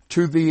go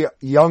to the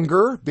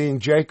younger, being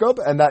Jacob,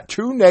 and that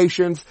two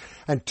nations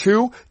and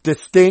two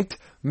distinct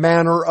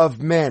manner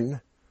of men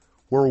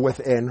were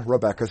within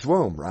Rebekah's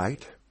womb,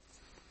 right?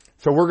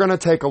 So we're going to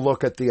take a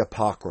look at the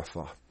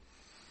Apocrypha.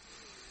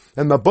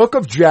 In the book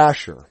of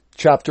Jasher,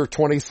 chapter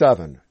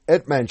 27,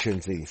 it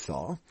mentions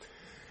Esau.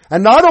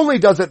 And not only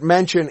does it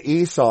mention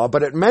Esau,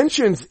 but it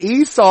mentions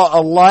Esau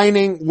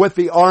aligning with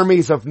the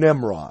armies of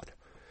Nimrod.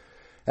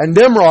 And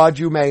Nimrod,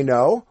 you may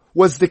know,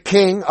 was the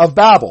king of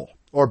Babel,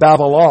 or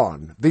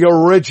Babylon, the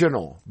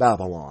original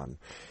Babylon.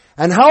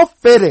 And how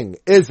fitting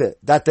is it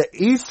that the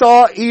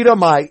Esau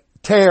Edomite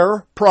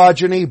Ter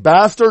progeny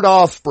bastard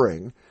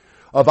offspring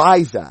of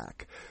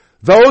Isaac,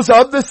 those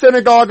of the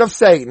synagogue of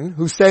Satan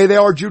who say they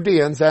are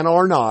Judeans and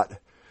are not,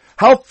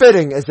 how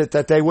fitting is it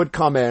that they would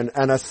come in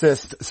and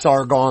assist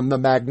Sargon the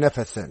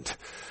Magnificent,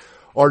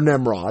 or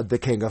Nimrod, the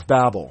king of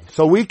Babel.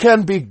 So we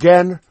can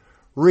begin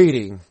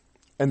reading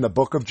in the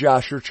book of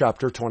Jasher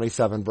chapter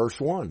 27 verse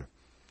 1.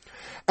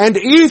 And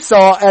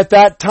Esau at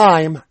that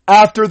time,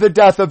 after the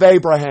death of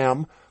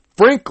Abraham,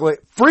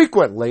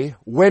 frequently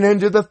went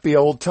into the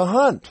field to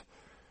hunt.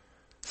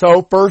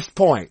 So first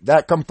point,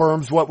 that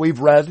confirms what we've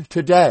read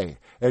today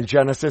in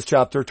Genesis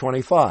chapter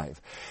 25.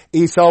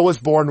 Esau was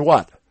born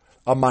what?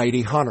 A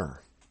mighty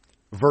hunter.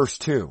 Verse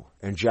 2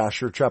 in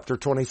Jasher chapter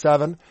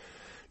 27.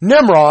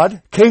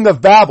 Nimrod, king of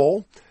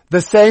Babel,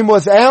 the same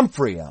was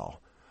Amphriel,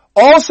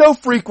 also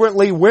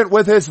frequently went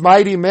with his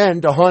mighty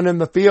men to hunt in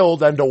the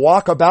field and to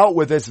walk about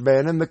with his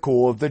men in the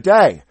cool of the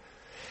day.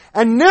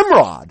 And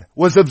Nimrod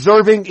was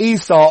observing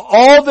Esau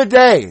all the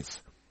days,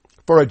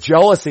 for a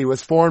jealousy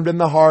was formed in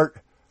the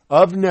heart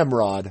of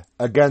Nimrod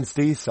against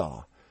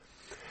Esau.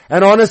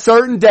 And on a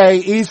certain day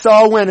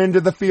Esau went into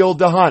the field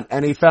to hunt,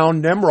 and he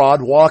found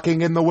Nimrod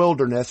walking in the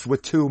wilderness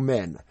with two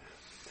men.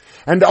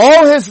 And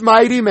all his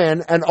mighty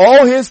men and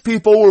all his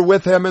people were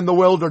with him in the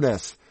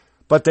wilderness.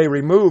 But they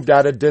removed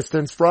at a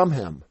distance from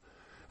him.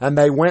 And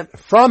they went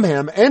from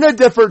him in a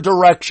different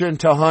direction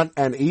to hunt,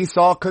 and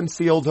Esau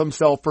concealed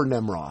himself for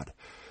Nimrod,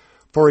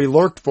 for he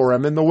lurked for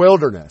him in the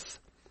wilderness.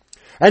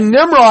 And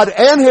Nimrod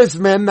and his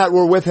men that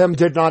were with him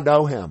did not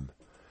know him.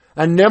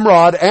 And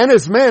Nimrod and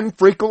his men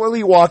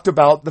frequently walked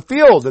about the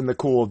field in the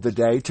cool of the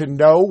day to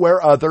know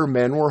where other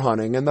men were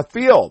hunting in the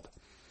field.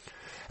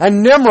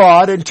 And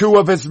Nimrod and 2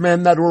 of his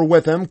men that were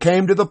with him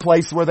came to the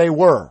place where they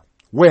were,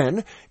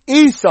 when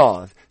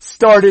Esau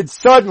started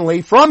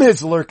suddenly from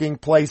his lurking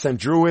place and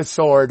drew his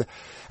sword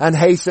and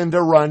hastened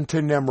to run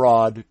to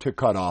Nimrod to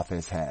cut off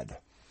his head.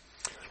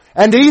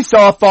 And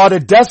Esau fought a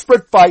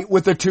desperate fight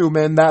with the 2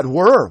 men that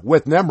were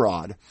with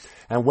Nimrod.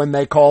 And when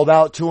they called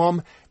out to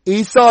him,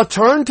 Esau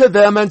turned to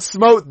them and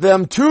smote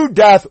them to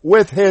death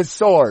with his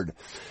sword.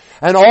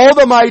 And all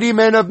the mighty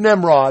men of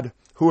Nimrod,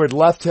 who had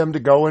left him to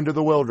go into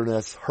the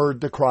wilderness,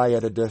 heard the cry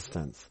at a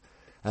distance.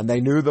 And they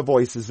knew the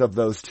voices of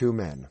those 2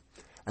 men.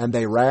 And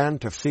they ran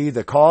to see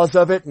the cause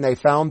of it, and they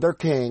found their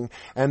king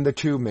and the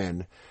 2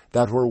 men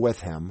that were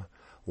with him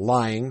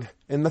lying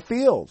in the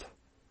field.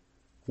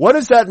 What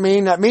does that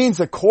mean? That means,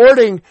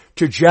 according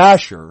to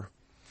Jasher,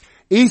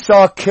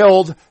 Esau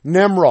killed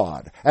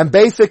Nimrod and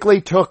basically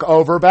took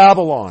over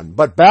Babylon.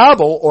 But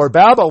Babel, or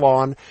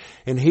Babylon,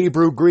 in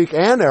Hebrew, Greek,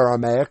 and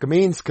Aramaic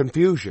means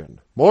confusion.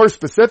 More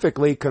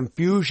specifically,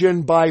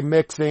 confusion by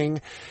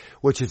mixing,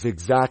 which is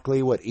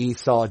exactly what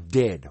Esau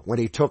did when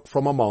he took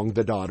from among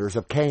the daughters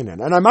of Canaan.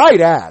 And I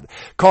might add,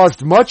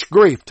 caused much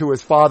grief to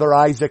his father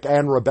Isaac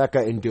and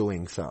Rebekah in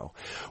doing so.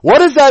 What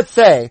does that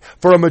say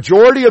for a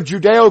majority of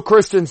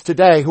Judeo-Christians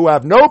today who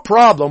have no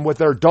problem with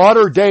their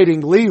daughter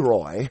dating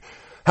Leroy,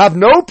 have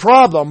no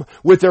problem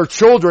with their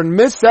children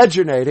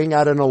miscegenating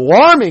at an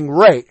alarming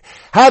rate,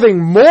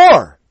 having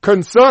more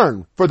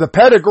concern for the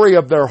pedigree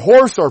of their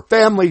horse or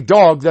family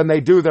dog than they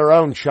do their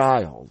own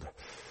child?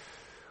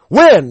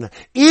 When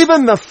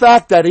even the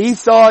fact that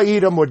Esau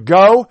Edom would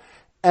go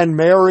and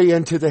marry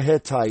into the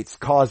Hittites,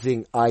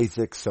 causing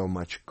Isaac so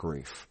much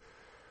grief.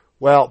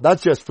 Well,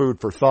 that's just food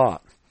for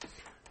thought.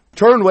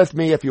 Turn with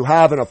me, if you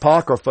have an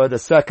Apocrypha, to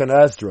 2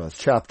 Ezra,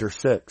 chapter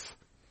 6.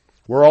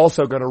 We're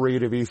also going to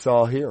read of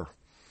Esau here.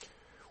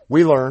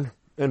 We learn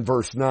in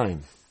verse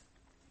 9.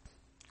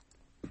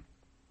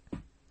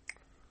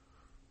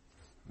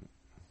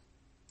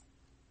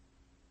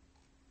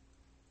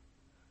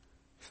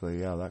 So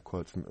yeah,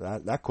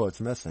 that quote's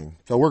missing.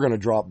 So we're going to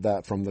drop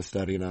that from the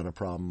study, not a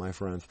problem, my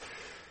friends.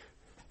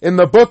 In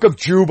the book of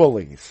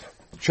Jubilees,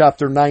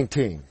 chapter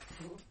 19.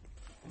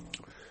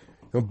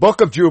 The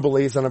book of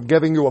Jubilees, and I'm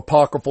giving you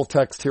apocryphal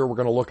text here. We're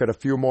going to look at a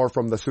few more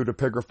from the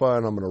pseudepigrapha,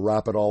 and I'm going to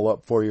wrap it all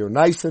up for you,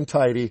 nice and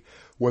tidy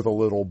with a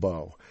little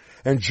bow.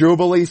 In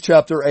Jubilees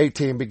chapter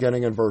 18,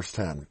 beginning in verse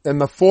 10. In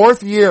the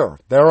 4th year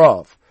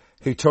thereof,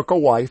 he took a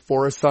wife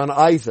for his son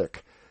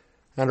Isaac,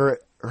 and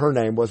her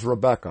name was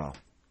Rebekah.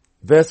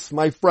 This,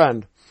 my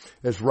friend,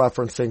 is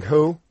referencing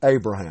who?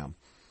 Abraham.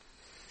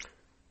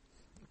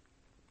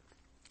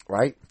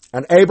 Right?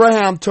 And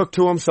Abraham took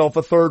to himself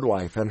a 3rd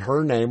wife, and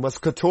her name was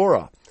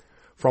Keturah,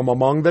 from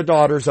among the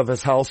daughters of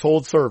his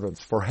household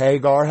servants. For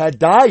Hagar had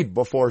died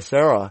before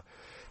Sarah,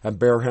 and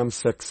bare him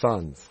 6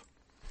 sons.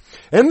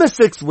 In the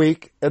 6th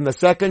week, in the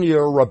 2nd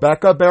year,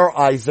 Rebekah bare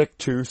Isaac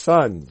 2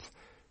 sons,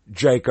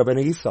 Jacob and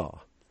Esau.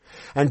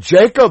 And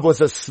Jacob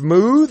was a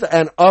smooth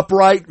and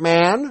upright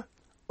man,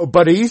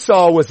 but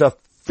Esau was a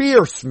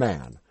fierce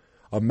man,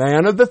 a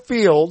man of the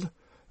field,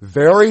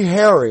 very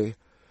hairy,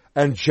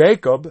 and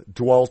Jacob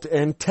dwelt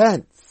in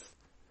tents.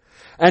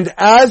 And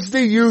as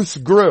the youths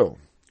grew,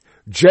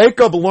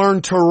 Jacob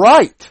learned to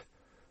write,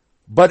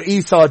 but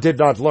Esau did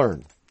not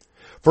learn.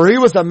 For he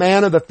was a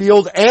man of the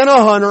field and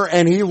a hunter,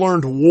 and he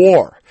learned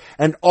war,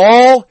 and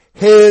all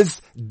his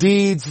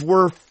deeds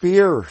were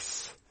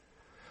fierce.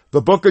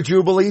 The book of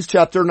Jubilees,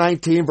 chapter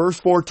 19, verse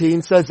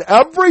 14 says,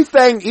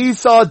 everything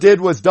Esau did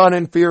was done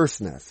in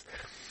fierceness.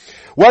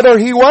 Whether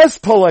he was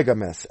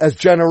polygamous, as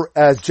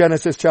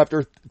Genesis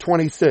chapter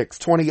 26,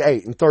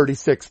 28, and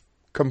 36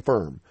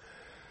 confirm.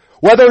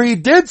 Whether he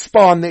did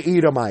spawn the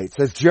Edomites,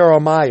 as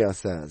Jeremiah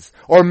says,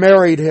 or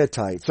married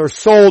Hittites, or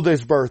sold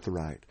his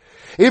birthright.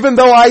 Even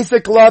though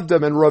Isaac loved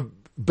him and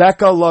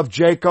Rebekah loved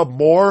Jacob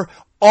more,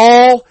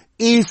 all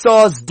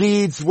Esau's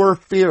deeds were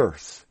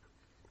fierce.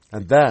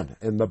 And then,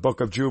 in the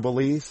book of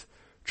Jubilees,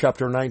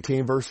 chapter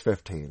 19, verse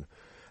 15,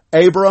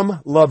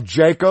 Abram loved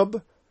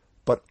Jacob,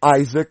 but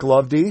Isaac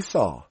loved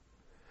Esau.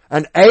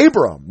 And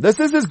Abram, this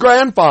is his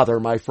grandfather,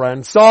 my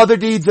friend, saw the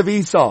deeds of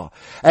Esau,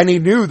 and he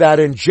knew that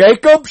in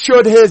Jacob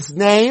should his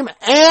name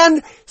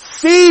and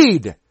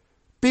seed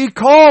be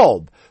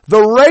called,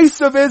 the race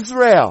of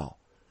Israel.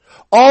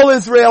 All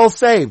Israel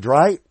saved,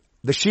 right?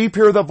 The sheep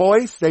hear the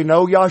voice. They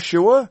know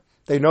Yahshua.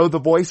 They know the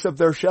voice of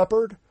their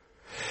shepherd.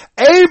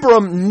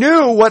 Abram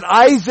knew what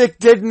Isaac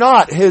did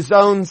not, his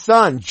own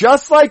son,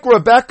 just like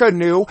Rebekah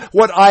knew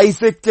what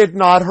Isaac did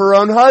not, her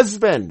own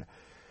husband.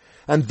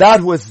 And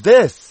that was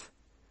this,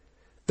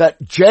 that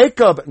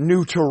Jacob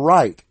knew to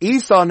write.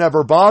 Esau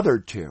never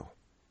bothered to.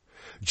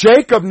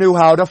 Jacob knew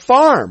how to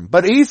farm,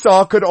 but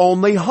Esau could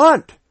only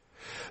hunt.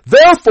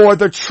 Therefore,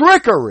 the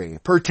trickery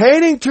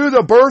pertaining to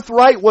the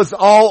birthright was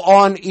all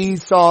on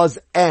Esau's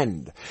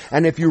end.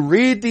 And if you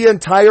read the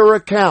entire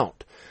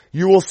account,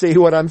 you will see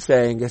what I'm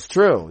saying is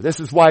true. This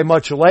is why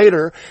much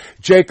later,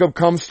 Jacob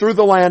comes through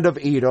the land of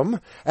Edom,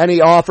 and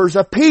he offers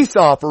a peace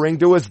offering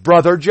to his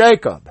brother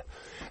Jacob.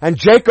 And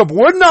Jacob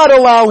would not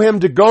allow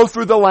him to go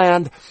through the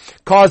land,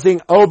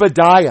 causing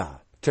Obadiah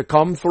to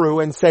come through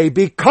and say,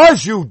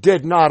 because you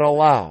did not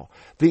allow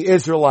the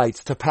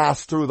Israelites to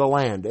pass through the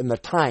land in the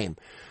time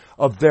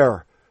of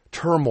their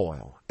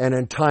turmoil and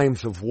in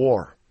times of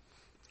war,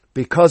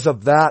 because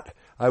of that,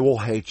 I will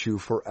hate you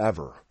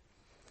forever.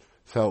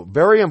 So,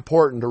 very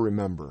important to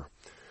remember.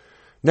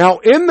 Now,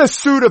 in the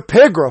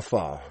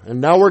pseudepigrapha, and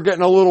now we're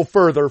getting a little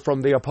further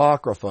from the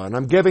Apocrypha, and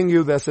I'm giving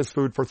you this as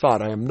food for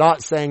thought. I am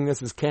not saying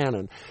this is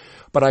canon,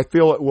 but I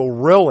feel it will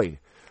really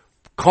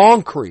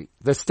concrete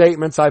the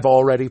statements I've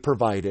already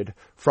provided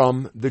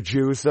from the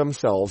Jews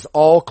themselves,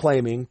 all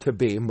claiming to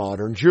be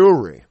modern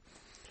Jewry.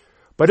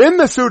 But in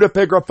the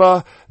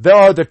pseudepigrapha, there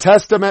are the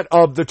testament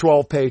of the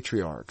 12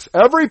 patriarchs.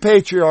 Every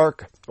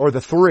patriarch, or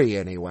the 3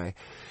 anyway,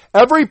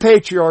 every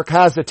patriarch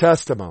has a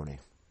testimony.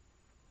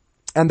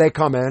 And they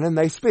come in and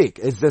they speak.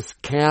 Is this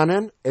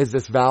canon? Is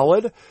this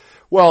valid?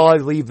 Well, I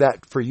leave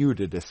that for you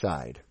to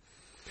decide.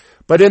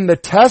 But in the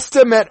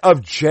testament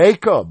of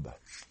Jacob,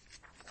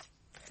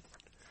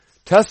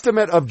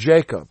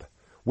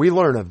 we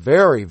learn a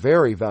very,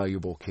 very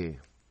valuable key.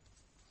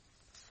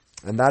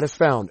 And that is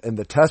found in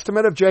the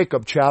Testament of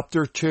Jacob,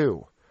 chapter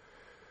 2.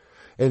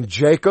 In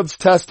Jacob's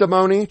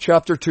testimony,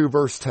 chapter 2,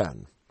 verse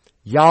 10.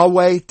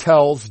 Yahweh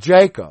tells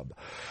Jacob,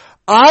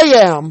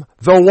 I am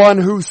the one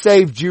who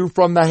saved you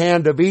from the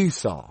hand of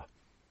Esau.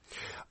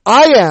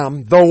 I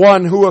am the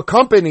one who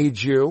accompanied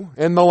you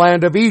in the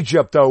land of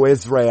Egypt, O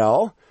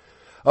Israel.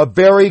 A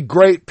very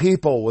great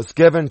people was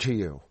given to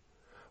you.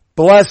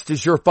 Blessed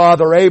is your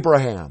father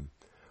Abraham,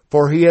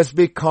 for he has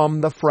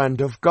become the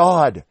friend of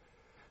God.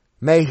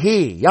 May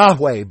he,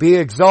 Yahweh, be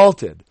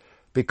exalted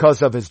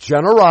because of his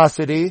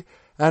generosity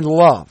and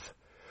love.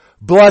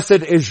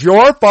 Blessed is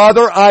your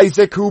father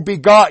Isaac who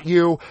begot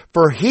you,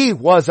 for he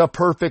was a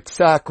perfect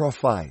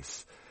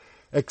sacrifice,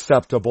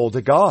 acceptable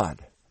to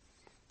God.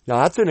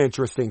 Now that's an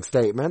interesting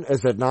statement,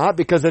 is it not?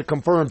 Because it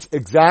confirms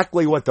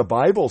exactly what the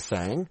Bible's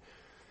saying.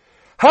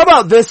 How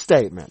about this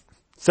statement?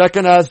 2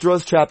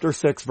 Esdras chapter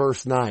 6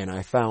 verse 9,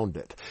 I found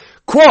it.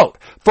 Quote,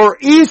 for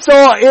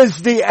Esau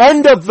is the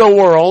end of the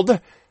world,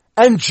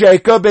 and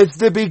Jacob is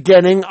the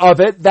beginning of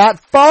it that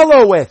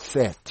followeth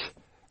it.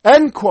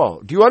 End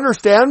quote. Do you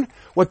understand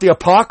what the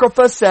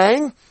Apocrypha is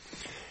saying?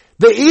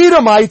 The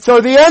Edomites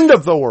are the end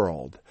of the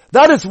world.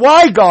 That is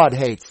why God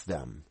hates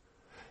them.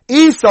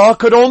 Esau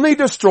could only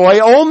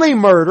destroy, only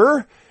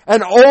murder,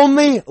 and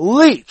only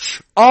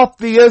leech off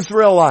the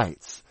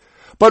Israelites.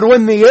 But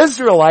when the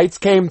Israelites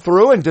came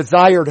through and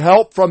desired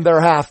help from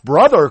their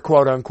half-brother,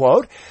 quote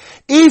unquote,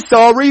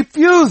 Esau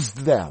refused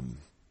them.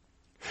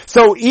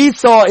 So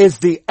Esau is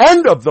the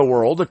end of the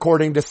world,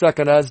 according to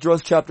 2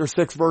 Esdras chapter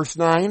 6 verse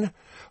 9.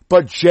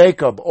 But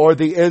Jacob, or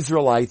the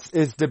Israelites,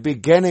 is the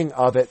beginning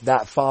of it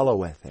that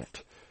followeth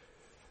it.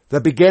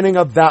 The beginning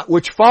of that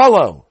which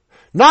follow.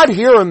 Not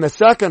here in the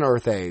second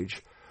earth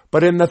age,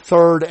 but in the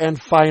third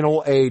and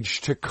final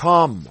age to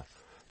come.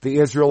 The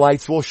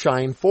Israelites will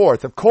shine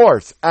forth, of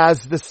course, as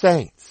the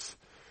saints.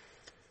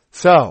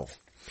 So,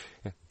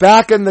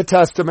 back in the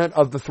testament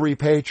of the 3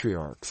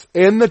 patriarchs,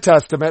 in the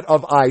testament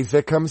of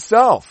Isaac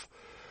himself,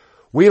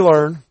 we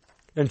learn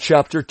in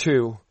chapter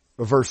 2,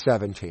 verse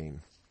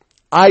 17.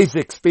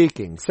 Isaac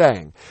speaking,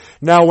 saying,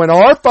 now when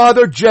our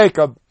father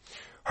Jacob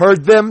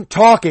heard them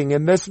talking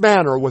in this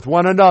manner with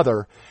one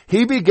another,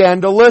 he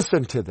began to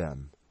listen to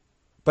them,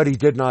 but he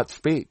did not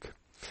speak.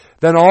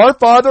 Then our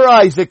father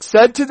Isaac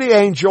said to the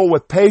angel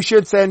with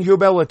patience and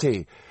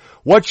humility,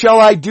 what shall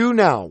I do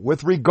now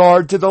with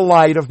regard to the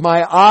light of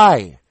my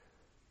eye,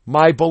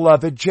 my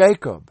beloved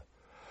Jacob?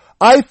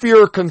 I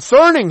fear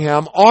concerning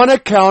him on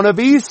account of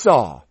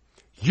Esau.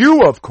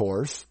 You, of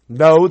course,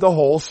 know the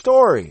whole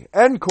story.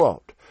 End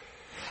quote.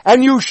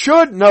 And you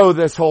should know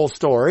this whole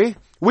story.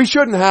 We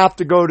shouldn't have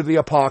to go to the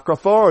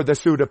Apocrypha or the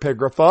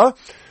pseudepigrapha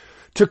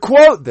to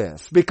quote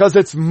this, because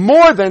it's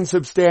more than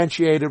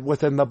substantiated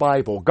within the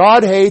Bible.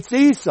 God hates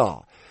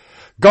Esau.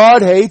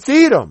 God hates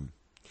Edom.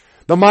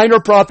 The minor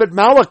prophet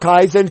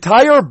Malachi's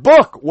entire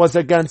book was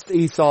against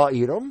Esau,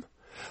 Edom.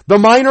 The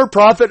minor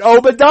prophet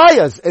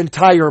Obadiah's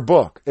entire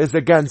book is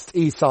against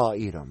Esau,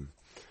 Edom.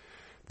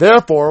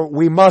 Therefore,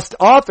 we must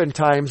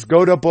oftentimes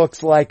go to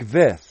books like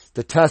this,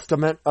 the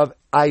Testament of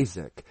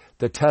Isaac,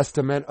 the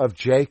Testament of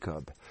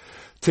Jacob,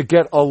 to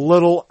get a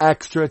little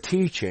extra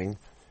teaching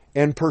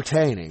in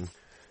pertaining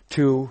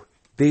to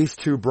these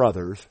 2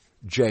 brothers,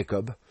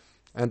 Jacob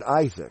and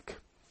Isaac.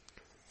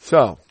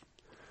 So,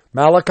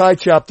 Malachi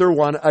chapter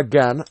 1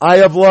 again, I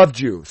have loved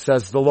you,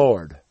 says the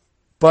Lord.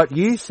 But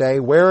ye say,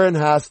 wherein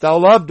hast thou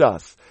loved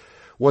us?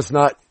 Was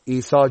not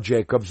Esau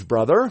Jacob's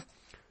brother?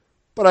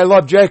 But I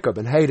loved Jacob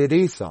and hated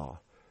Esau.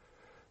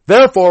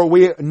 Therefore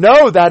we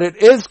know that it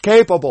is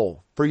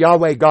capable for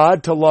Yahweh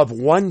God to love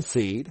one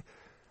seed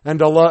and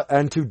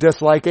to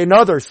dislike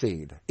another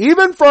seed,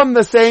 even from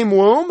the same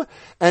womb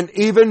and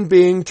even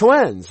being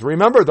twins.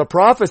 Remember, the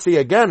prophecy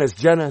again is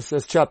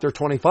Genesis chapter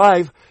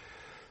 25.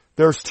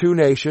 there's two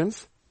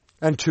nations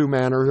and two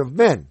manners of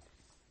men.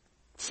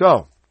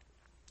 So,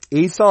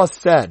 Esau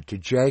said to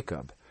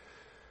Jacob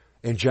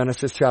in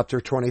Genesis chapter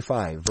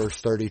 25,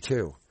 verse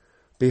 32,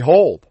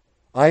 Behold,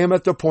 I am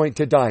at the point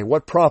to die.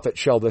 What profit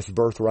shall this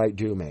birthright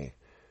do me?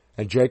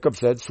 And Jacob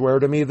said, Swear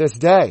to me this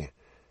day.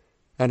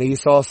 And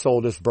Esau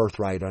sold his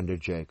birthright unto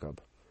Jacob.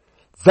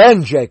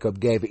 Then Jacob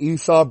gave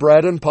Esau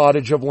bread and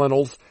pottage of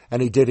lentils,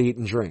 and he did eat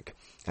and drink,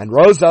 and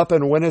rose up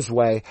and went his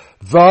way.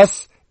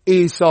 Thus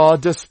Esau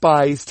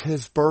despised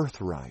his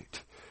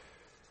birthright.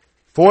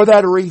 For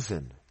that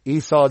reason,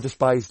 Esau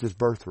despised his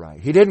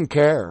birthright. He didn't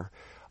care,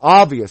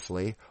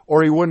 obviously,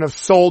 or he wouldn't have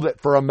sold it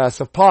for a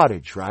mess of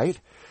pottage, right?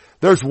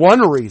 There's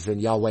one reason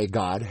Yahweh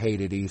God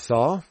hated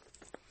Esau.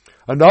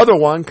 Another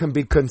one can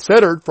be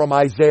considered from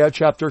Isaiah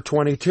chapter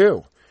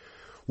 22,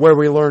 where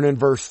we learn in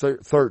verse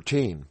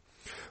 13.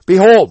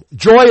 Behold,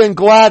 joy and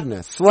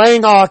gladness,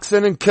 slaying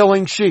oxen and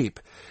killing sheep,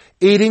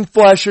 eating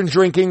flesh and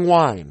drinking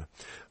wine.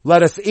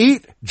 Let us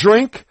eat,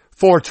 drink,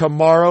 for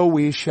tomorrow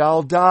we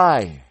shall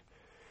die.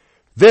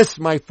 This,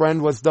 my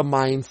friend, was the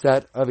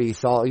mindset of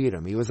Esau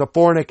Edom. He was a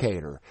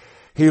fornicator.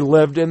 He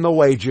lived in the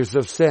wages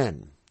of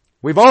sin.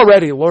 We've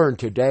already learned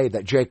today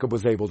that Jacob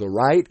was able to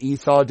write.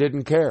 Esau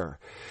didn't care.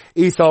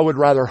 Esau would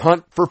rather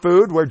hunt for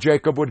food where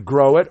Jacob would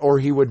grow it, or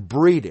he would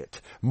breed it,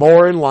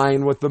 more in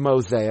line with the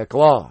Mosaic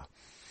law.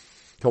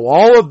 So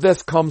all of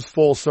this comes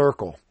full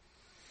circle.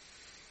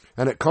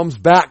 And it comes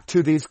back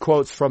to these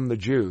quotes from the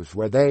Jews,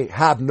 where they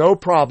have no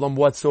problem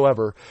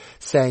whatsoever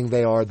saying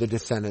they are the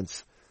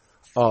descendants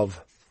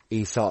of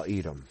Esau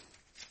Edom.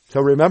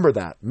 So remember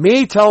that.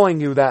 Me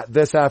telling you that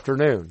this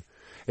afternoon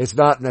is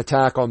not an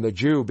attack on the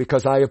Jew,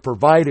 because I have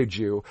provided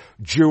you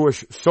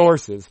Jewish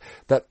sources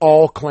that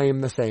all claim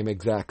the same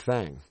exact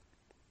thing.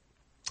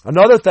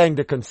 Another thing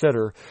to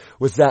consider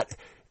was that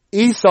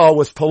Esau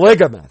was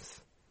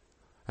polygamous.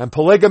 And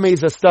polygamy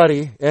is a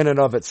study in and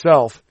of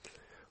itself.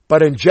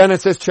 But in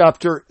Genesis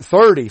chapter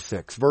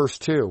 36, verse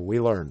 2, we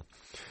learn,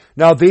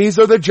 Now these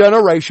are the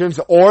generations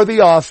or the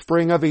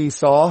offspring of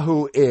Esau,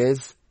 who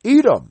is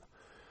Edom.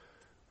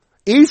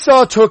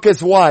 Esau took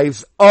his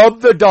wives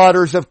of the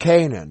daughters of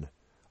Canaan,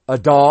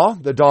 Adah,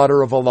 the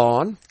daughter of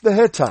Elon, the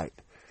Hittite,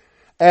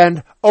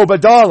 and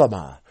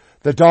Obadallamah,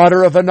 the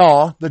daughter of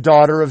Anah, the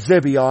daughter of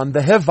Zibeon, the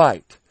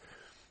Hivite.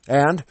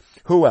 And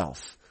who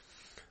else?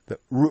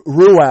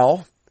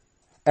 Ruel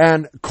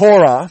and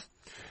Korah.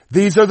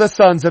 These are the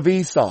sons of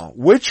Esau,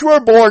 which were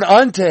born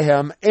unto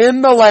him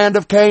in the land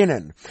of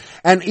Canaan.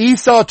 And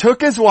Esau took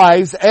his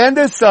wives and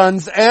his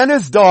sons and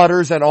his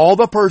daughters and all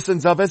the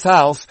persons of his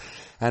house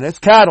and his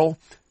cattle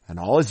and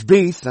all his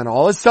beasts and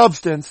all his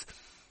substance,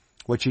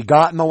 which he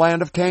got in the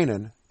land of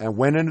Canaan, and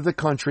went into the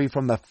country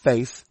from the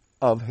face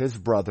of his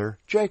brother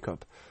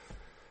Jacob.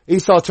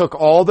 Esau took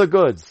all the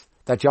goods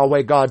that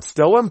Yahweh God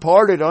still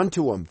imparted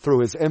unto him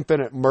through his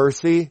infinite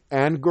mercy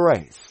and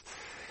grace.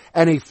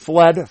 And he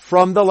fled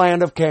from the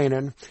land of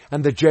Canaan,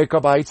 and the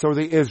Jacobites or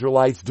the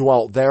Israelites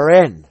dwelt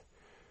therein.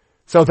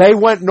 So they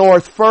went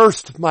north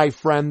first, my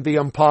friend, the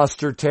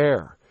impostor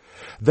tear.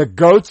 The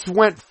goats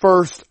went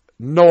first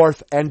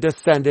north and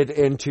descended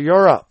into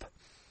Europe.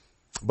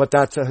 But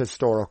that's a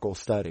historical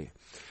study.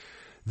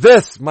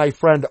 This, my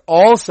friend,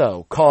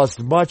 also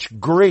caused much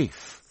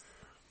grief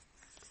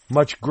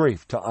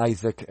to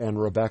Isaac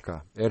and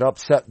Rebekah. It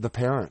upset the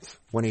parents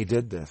when he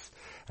did this.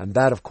 And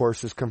that, of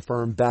course, is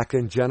confirmed back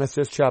in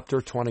Genesis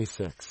chapter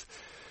 26,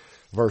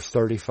 verse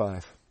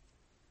 35.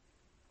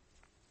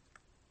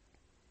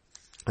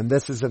 And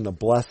this is in the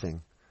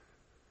blessing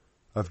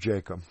of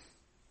Jacob,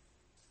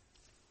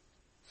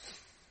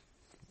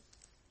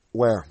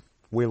 where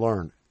we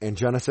learn in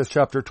Genesis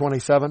chapter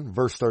 27,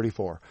 verse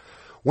 34.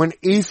 When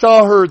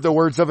Esau heard the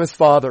words of his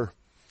father,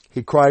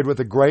 he cried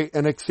with a great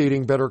and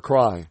exceeding bitter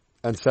cry,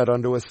 and said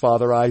unto his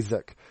father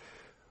Isaac,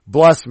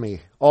 Bless me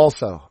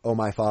also, O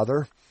my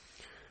father.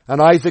 And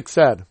Isaac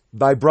said,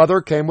 Thy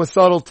brother came with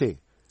subtlety,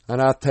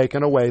 and hath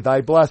taken away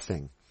thy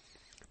blessing.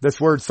 This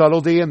word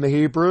subtlety in the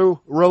Hebrew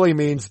really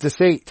means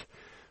deceit,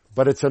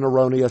 but it's an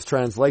erroneous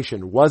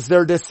translation. Was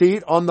there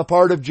deceit on the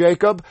part of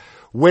Jacob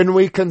when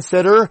we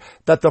consider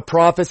that the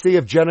prophecy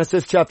of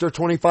Genesis chapter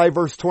 25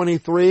 verse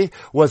 23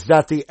 was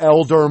that the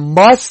elder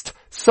must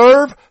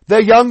serve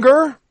the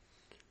younger?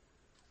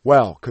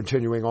 Well,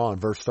 continuing on,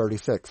 verse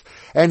 36.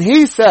 And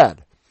he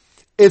said,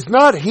 Is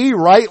not he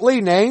rightly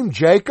named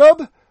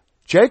Jacob?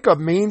 Jacob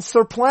means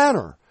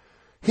supplanter,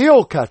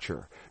 heel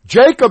catcher.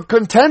 Jacob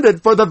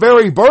contended for the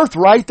very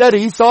birthright that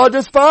Esau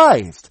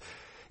despised.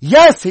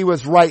 Yes, he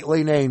was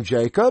rightly named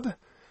Jacob.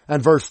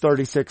 And verse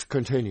 36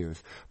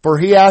 continues, For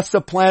he hath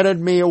supplanted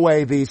me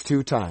away these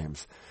 2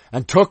 times,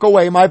 and took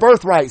away my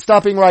birthright.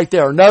 Stopping right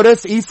there.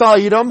 Notice Esau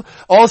Edom,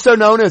 also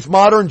known as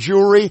modern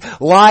Jewry,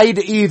 lied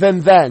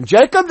even then.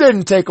 Jacob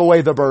didn't take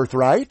away the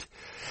birthright.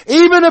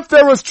 Even if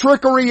there was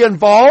trickery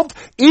involved,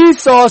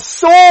 Esau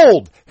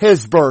sold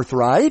his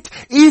birthright.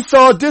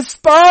 Esau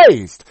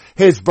despised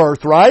his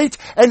birthright,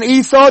 and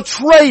Esau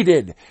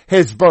traded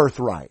his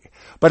birthright.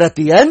 But at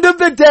the end of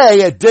the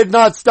day, it did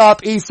not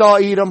stop Esau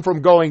Edom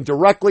from going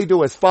directly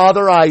to his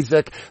father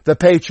Isaac, the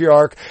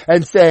patriarch,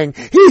 and saying,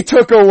 he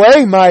took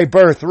away my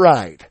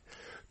birthright.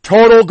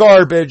 Total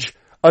garbage,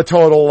 a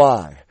total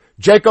lie.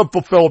 Jacob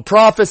fulfilled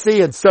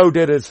prophecy, and so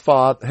did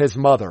his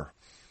mother.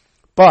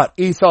 But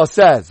Esau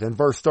says in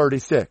verse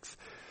 36,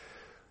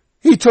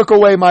 he took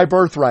away my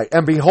birthright,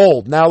 and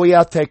behold, now he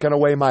hath taken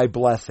away my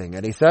blessing.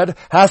 And he said,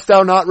 hast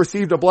thou not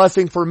received a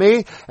blessing for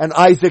me? And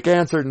Isaac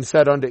answered and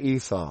said unto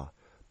Esau,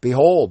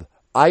 behold,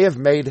 I have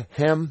made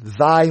him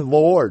thy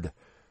Lord,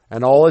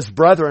 and all his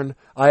brethren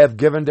I have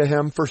given to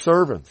him for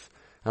servants,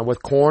 and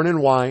with corn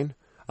and wine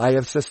I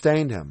have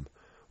sustained him.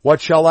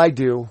 What shall I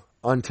do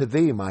unto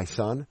thee, my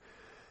son?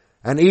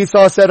 And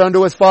Esau said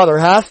unto his father,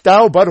 hast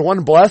thou but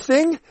one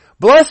blessing?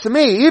 Bless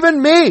me,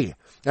 even me.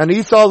 And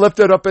Esau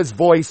lifted up his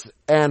voice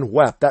and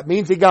wept. That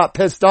means he got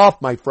pissed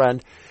off, my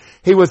friend.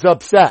 He was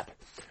upset.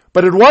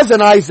 But it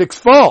wasn't Isaac's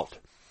fault.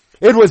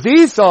 It was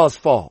Esau's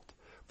fault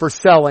for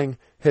selling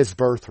his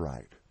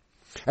birthright.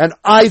 And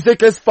Isaac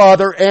his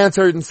father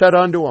answered and said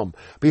unto him,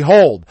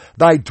 behold,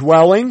 thy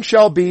dwelling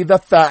shall be the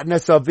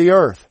fatness of the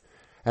earth,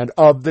 and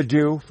of the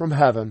dew from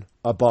heaven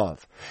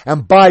above.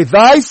 And by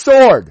thy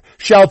sword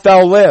shalt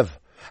thou live,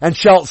 and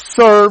shalt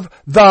serve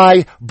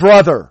thy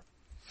brother.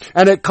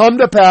 And it come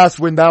to pass,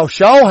 when thou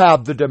shalt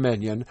have the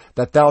dominion,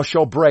 that thou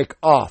shalt break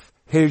off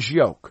his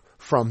yoke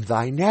from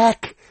thy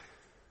neck.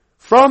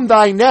 From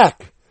thy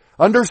neck.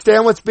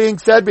 Understand what's being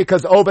said?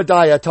 Because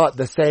Obadiah taught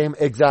the same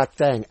exact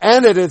thing.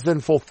 And it is in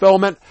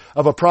fulfillment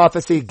of a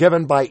prophecy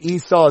given by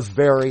Esau's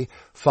very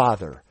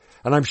father.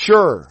 And I'm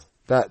sure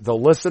that the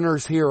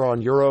listeners here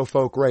on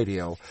Eurofolk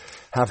Radio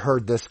have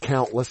heard this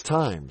countless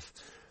times.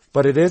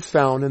 But it is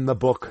found in the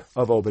book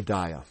of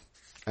Obadiah.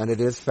 And it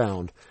is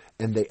found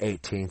in the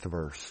 18th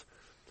verse.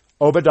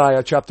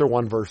 Obadiah chapter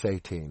 1 verse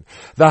 18.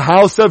 The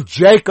house of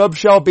Jacob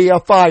shall be a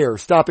fire.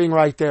 Stopping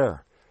right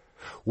there.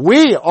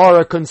 We are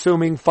a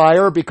consuming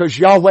fire because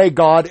Yahweh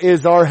God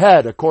is our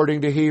head,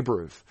 according to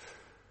Hebrews.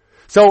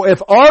 So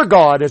if our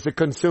God is a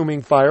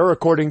consuming fire,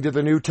 according to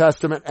the New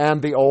Testament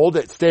and the Old,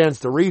 it stands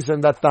to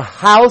reason that the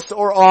house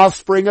or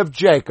offspring of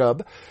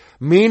Jacob,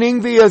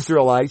 meaning the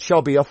Israelites,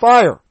 shall be a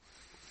fire.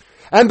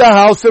 And the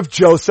house of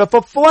Joseph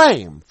a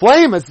flame.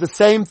 Flame is the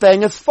same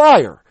thing as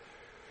fire.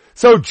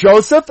 So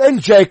Joseph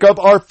and Jacob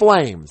are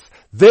flames.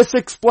 This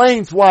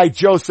explains why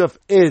Joseph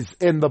is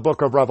in the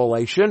book of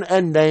Revelation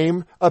and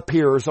name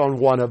appears on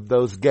one of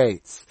those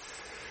gates.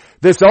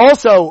 This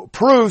also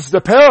proves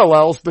the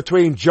parallels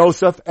between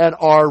Joseph and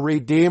our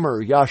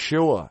Redeemer,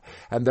 Yeshua.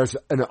 And there's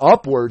an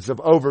upwards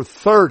of over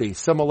 30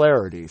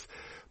 similarities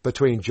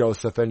between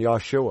Joseph and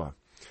Yeshua.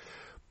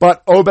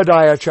 But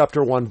Obadiah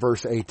chapter 1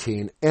 verse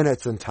 18 in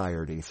its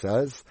entirety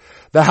says,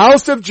 the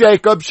house of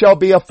Jacob shall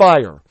be a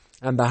fire,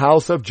 and the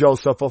house of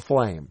Joseph a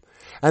flame,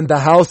 and the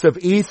house of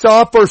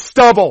Esau for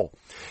stubble,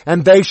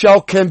 and they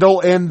shall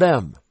kindle in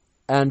them,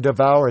 and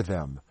devour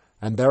them,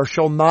 and there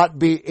shall not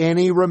be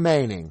any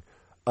remaining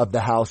of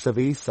the house of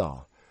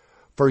Esau,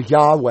 for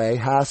Yahweh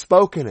has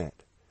spoken it.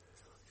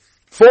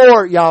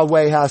 For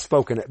Yahweh has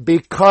spoken it,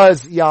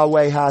 because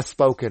Yahweh has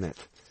spoken it.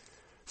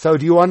 So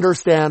do you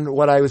understand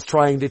what I was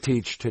trying to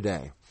teach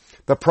today?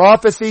 The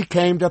prophecy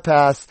came to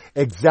pass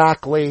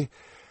exactly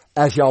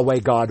as Yahweh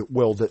God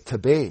willed it to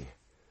be.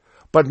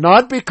 But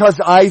not because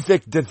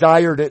Isaac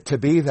desired it to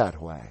be that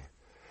way.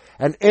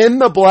 And in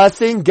the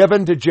blessing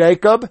given to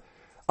Jacob,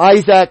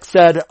 Isaac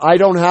said, I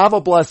don't have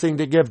a blessing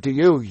to give to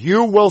you.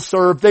 You will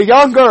serve the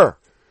younger.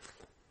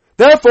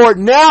 Therefore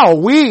now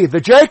we,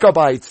 the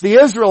Jacobites, the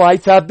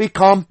Israelites, have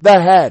become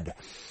the head.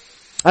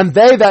 And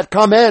they that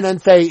come in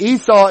and say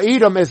Esau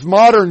Edom is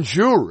modern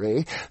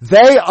Jewry,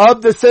 they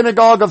of the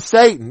synagogue of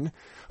Satan,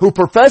 who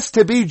profess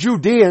to be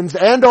Judeans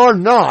and are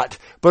not,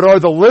 but are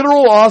the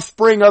literal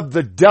offspring of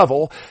the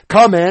devil,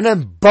 come in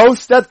and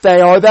boast that they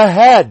are the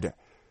head.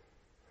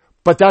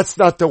 But that's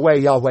not the way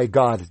Yahweh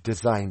God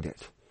designed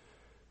it.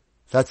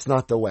 That's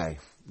not the way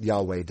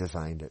Yahweh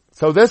designed it.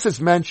 So this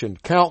is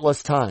mentioned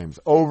countless times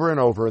over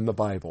and over in the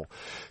Bible.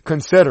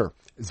 Consider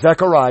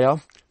Zechariah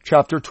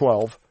chapter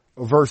 12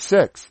 verse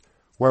 6.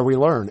 Where we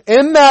learn,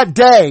 in that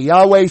day,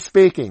 Yahweh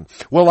speaking,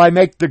 will I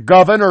make the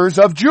governors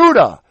of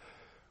Judah,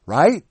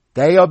 right?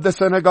 They of the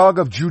synagogue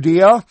of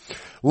Judea,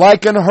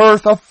 like an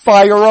hearth of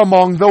fire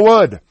among the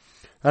wood,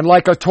 and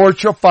like a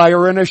torch of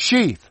fire in a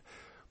sheath.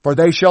 For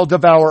they shall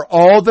devour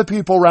all the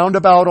people round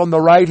about on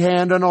the right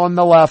hand and on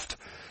the left,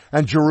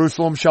 and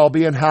Jerusalem shall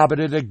be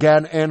inhabited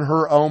again in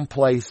her own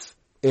place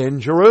in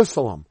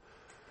Jerusalem.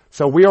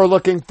 So we are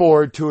looking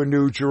forward to a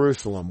new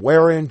Jerusalem,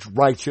 wherein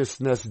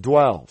righteousness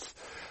dwells.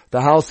 The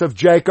house of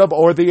Jacob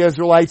or the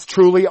Israelites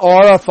truly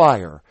are a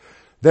fire.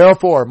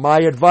 Therefore, my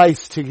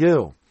advice to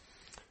you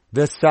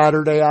this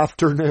Saturday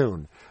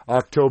afternoon,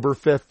 October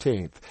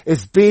 15th,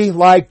 is be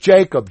like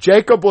Jacob.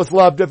 Jacob was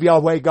loved of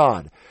Yahweh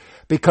God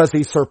because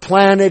he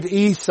supplanted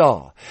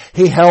Esau.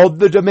 He held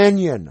the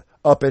dominion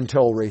up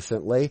until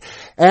recently.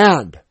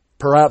 And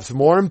perhaps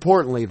more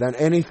importantly than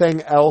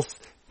anything else,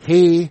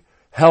 he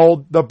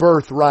held the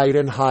birthright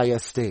in high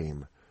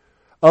esteem.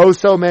 Oh,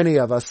 so many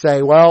of us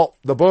say, well,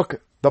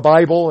 the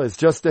Bible is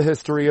just a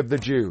history of the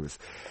Jews.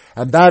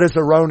 And that is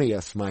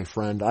erroneous, my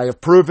friend. I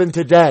have proven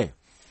today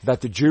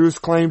that the Jews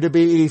claim to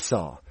be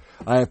Esau.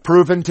 I have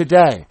proven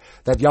today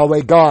that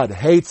Yahweh God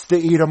hates the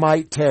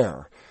Edomite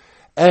tear.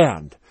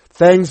 And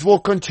things will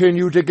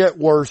continue to get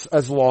worse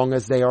as long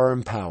as they are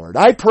empowered.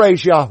 I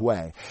praise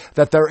Yahweh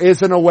that there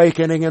is an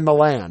awakening in the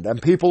land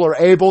and people are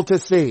able to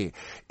see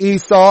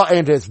Esau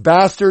and his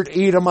bastard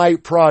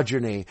Edomite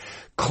progeny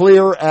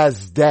clear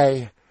as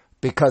day,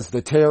 because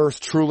the tares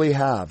truly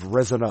have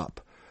risen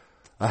up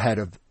ahead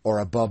of or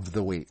above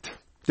the wheat.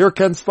 Dear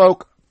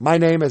kinsfolk, my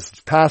name is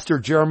Pastor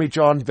Jeremy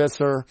John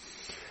Visser.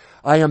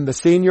 I am the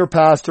senior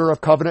pastor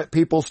of Covenant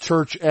People's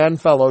Church and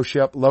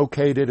Fellowship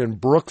located in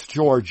Brooks,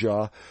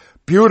 Georgia.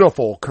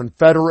 Beautiful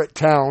Confederate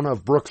town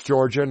of Brooks,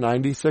 Georgia,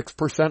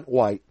 96%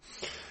 white.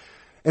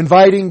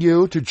 Inviting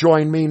you to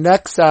join me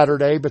next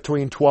Saturday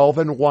between 12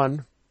 and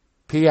 1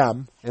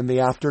 p.m. in the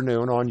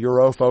afternoon on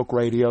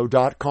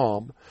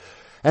EuroFolkRadio.com.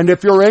 And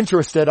if you're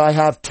interested, I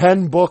have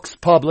 10 books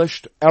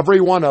published. Every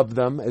one of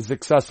them is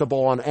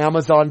accessible on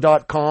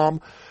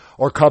Amazon.com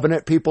or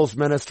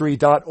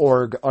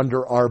CovenantPeoplesMinistry.org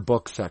under our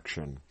book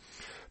section.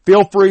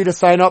 Feel free to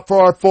sign up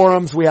for our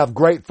forums. We have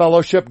great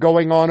fellowship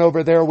going on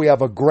over there. We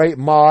have a great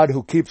mod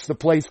who keeps the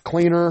place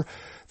cleaner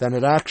than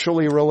it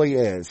actually really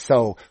is.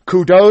 So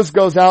kudos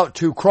goes out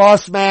to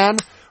Crossman,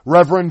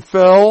 Reverend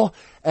Phil,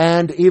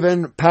 and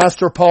even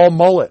Pastor Paul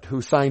Mullet,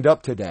 who signed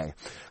up today.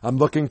 I'm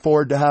looking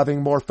forward to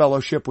having more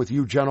fellowship with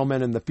you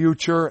gentlemen in the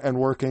future and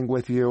working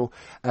with you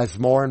as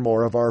more and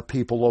more of our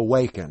people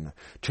awaken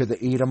to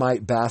the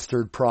Edomite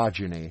bastard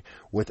progeny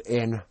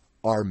within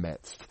our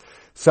midst.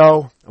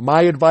 So,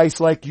 my advice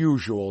like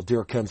usual,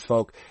 dear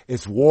kinsfolk,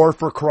 is war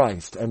for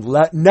Christ, and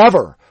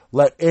never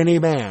let any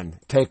man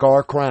take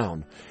our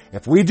crown.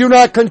 If we do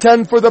not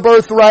contend for the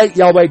birthright,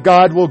 Yahweh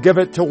God will give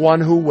it to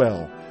one who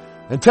will.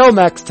 Until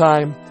next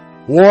time,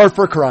 war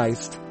for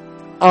Christ.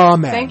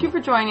 Amen. Thank you for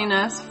joining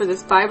us for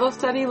this Bible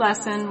study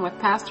lesson with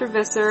Pastor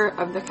Visser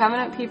of the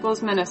Covenant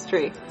People's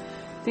Ministry.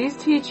 These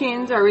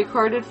teachings are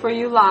recorded for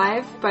you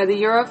live by the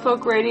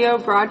Eurofolk Radio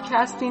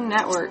Broadcasting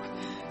Network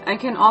and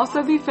can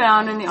also be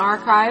found in the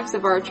archives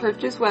of our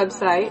church's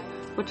website,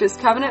 which is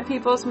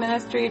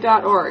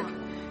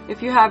CovenantPeoplesMinistry.org.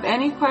 If you have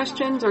any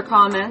questions or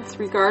comments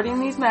regarding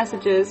these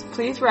messages,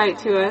 please write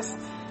to us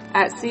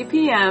at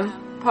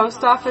CPM,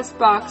 Post Office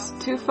Box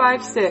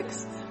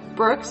 256,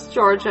 Brooks,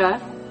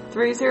 Georgia,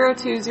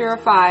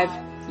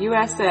 30205,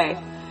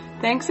 USA.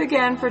 Thanks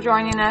again for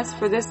joining us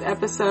for this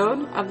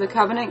episode of the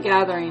Covenant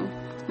Gathering.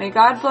 May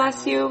God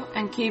bless you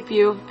and keep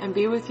you and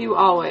be with you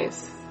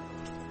always.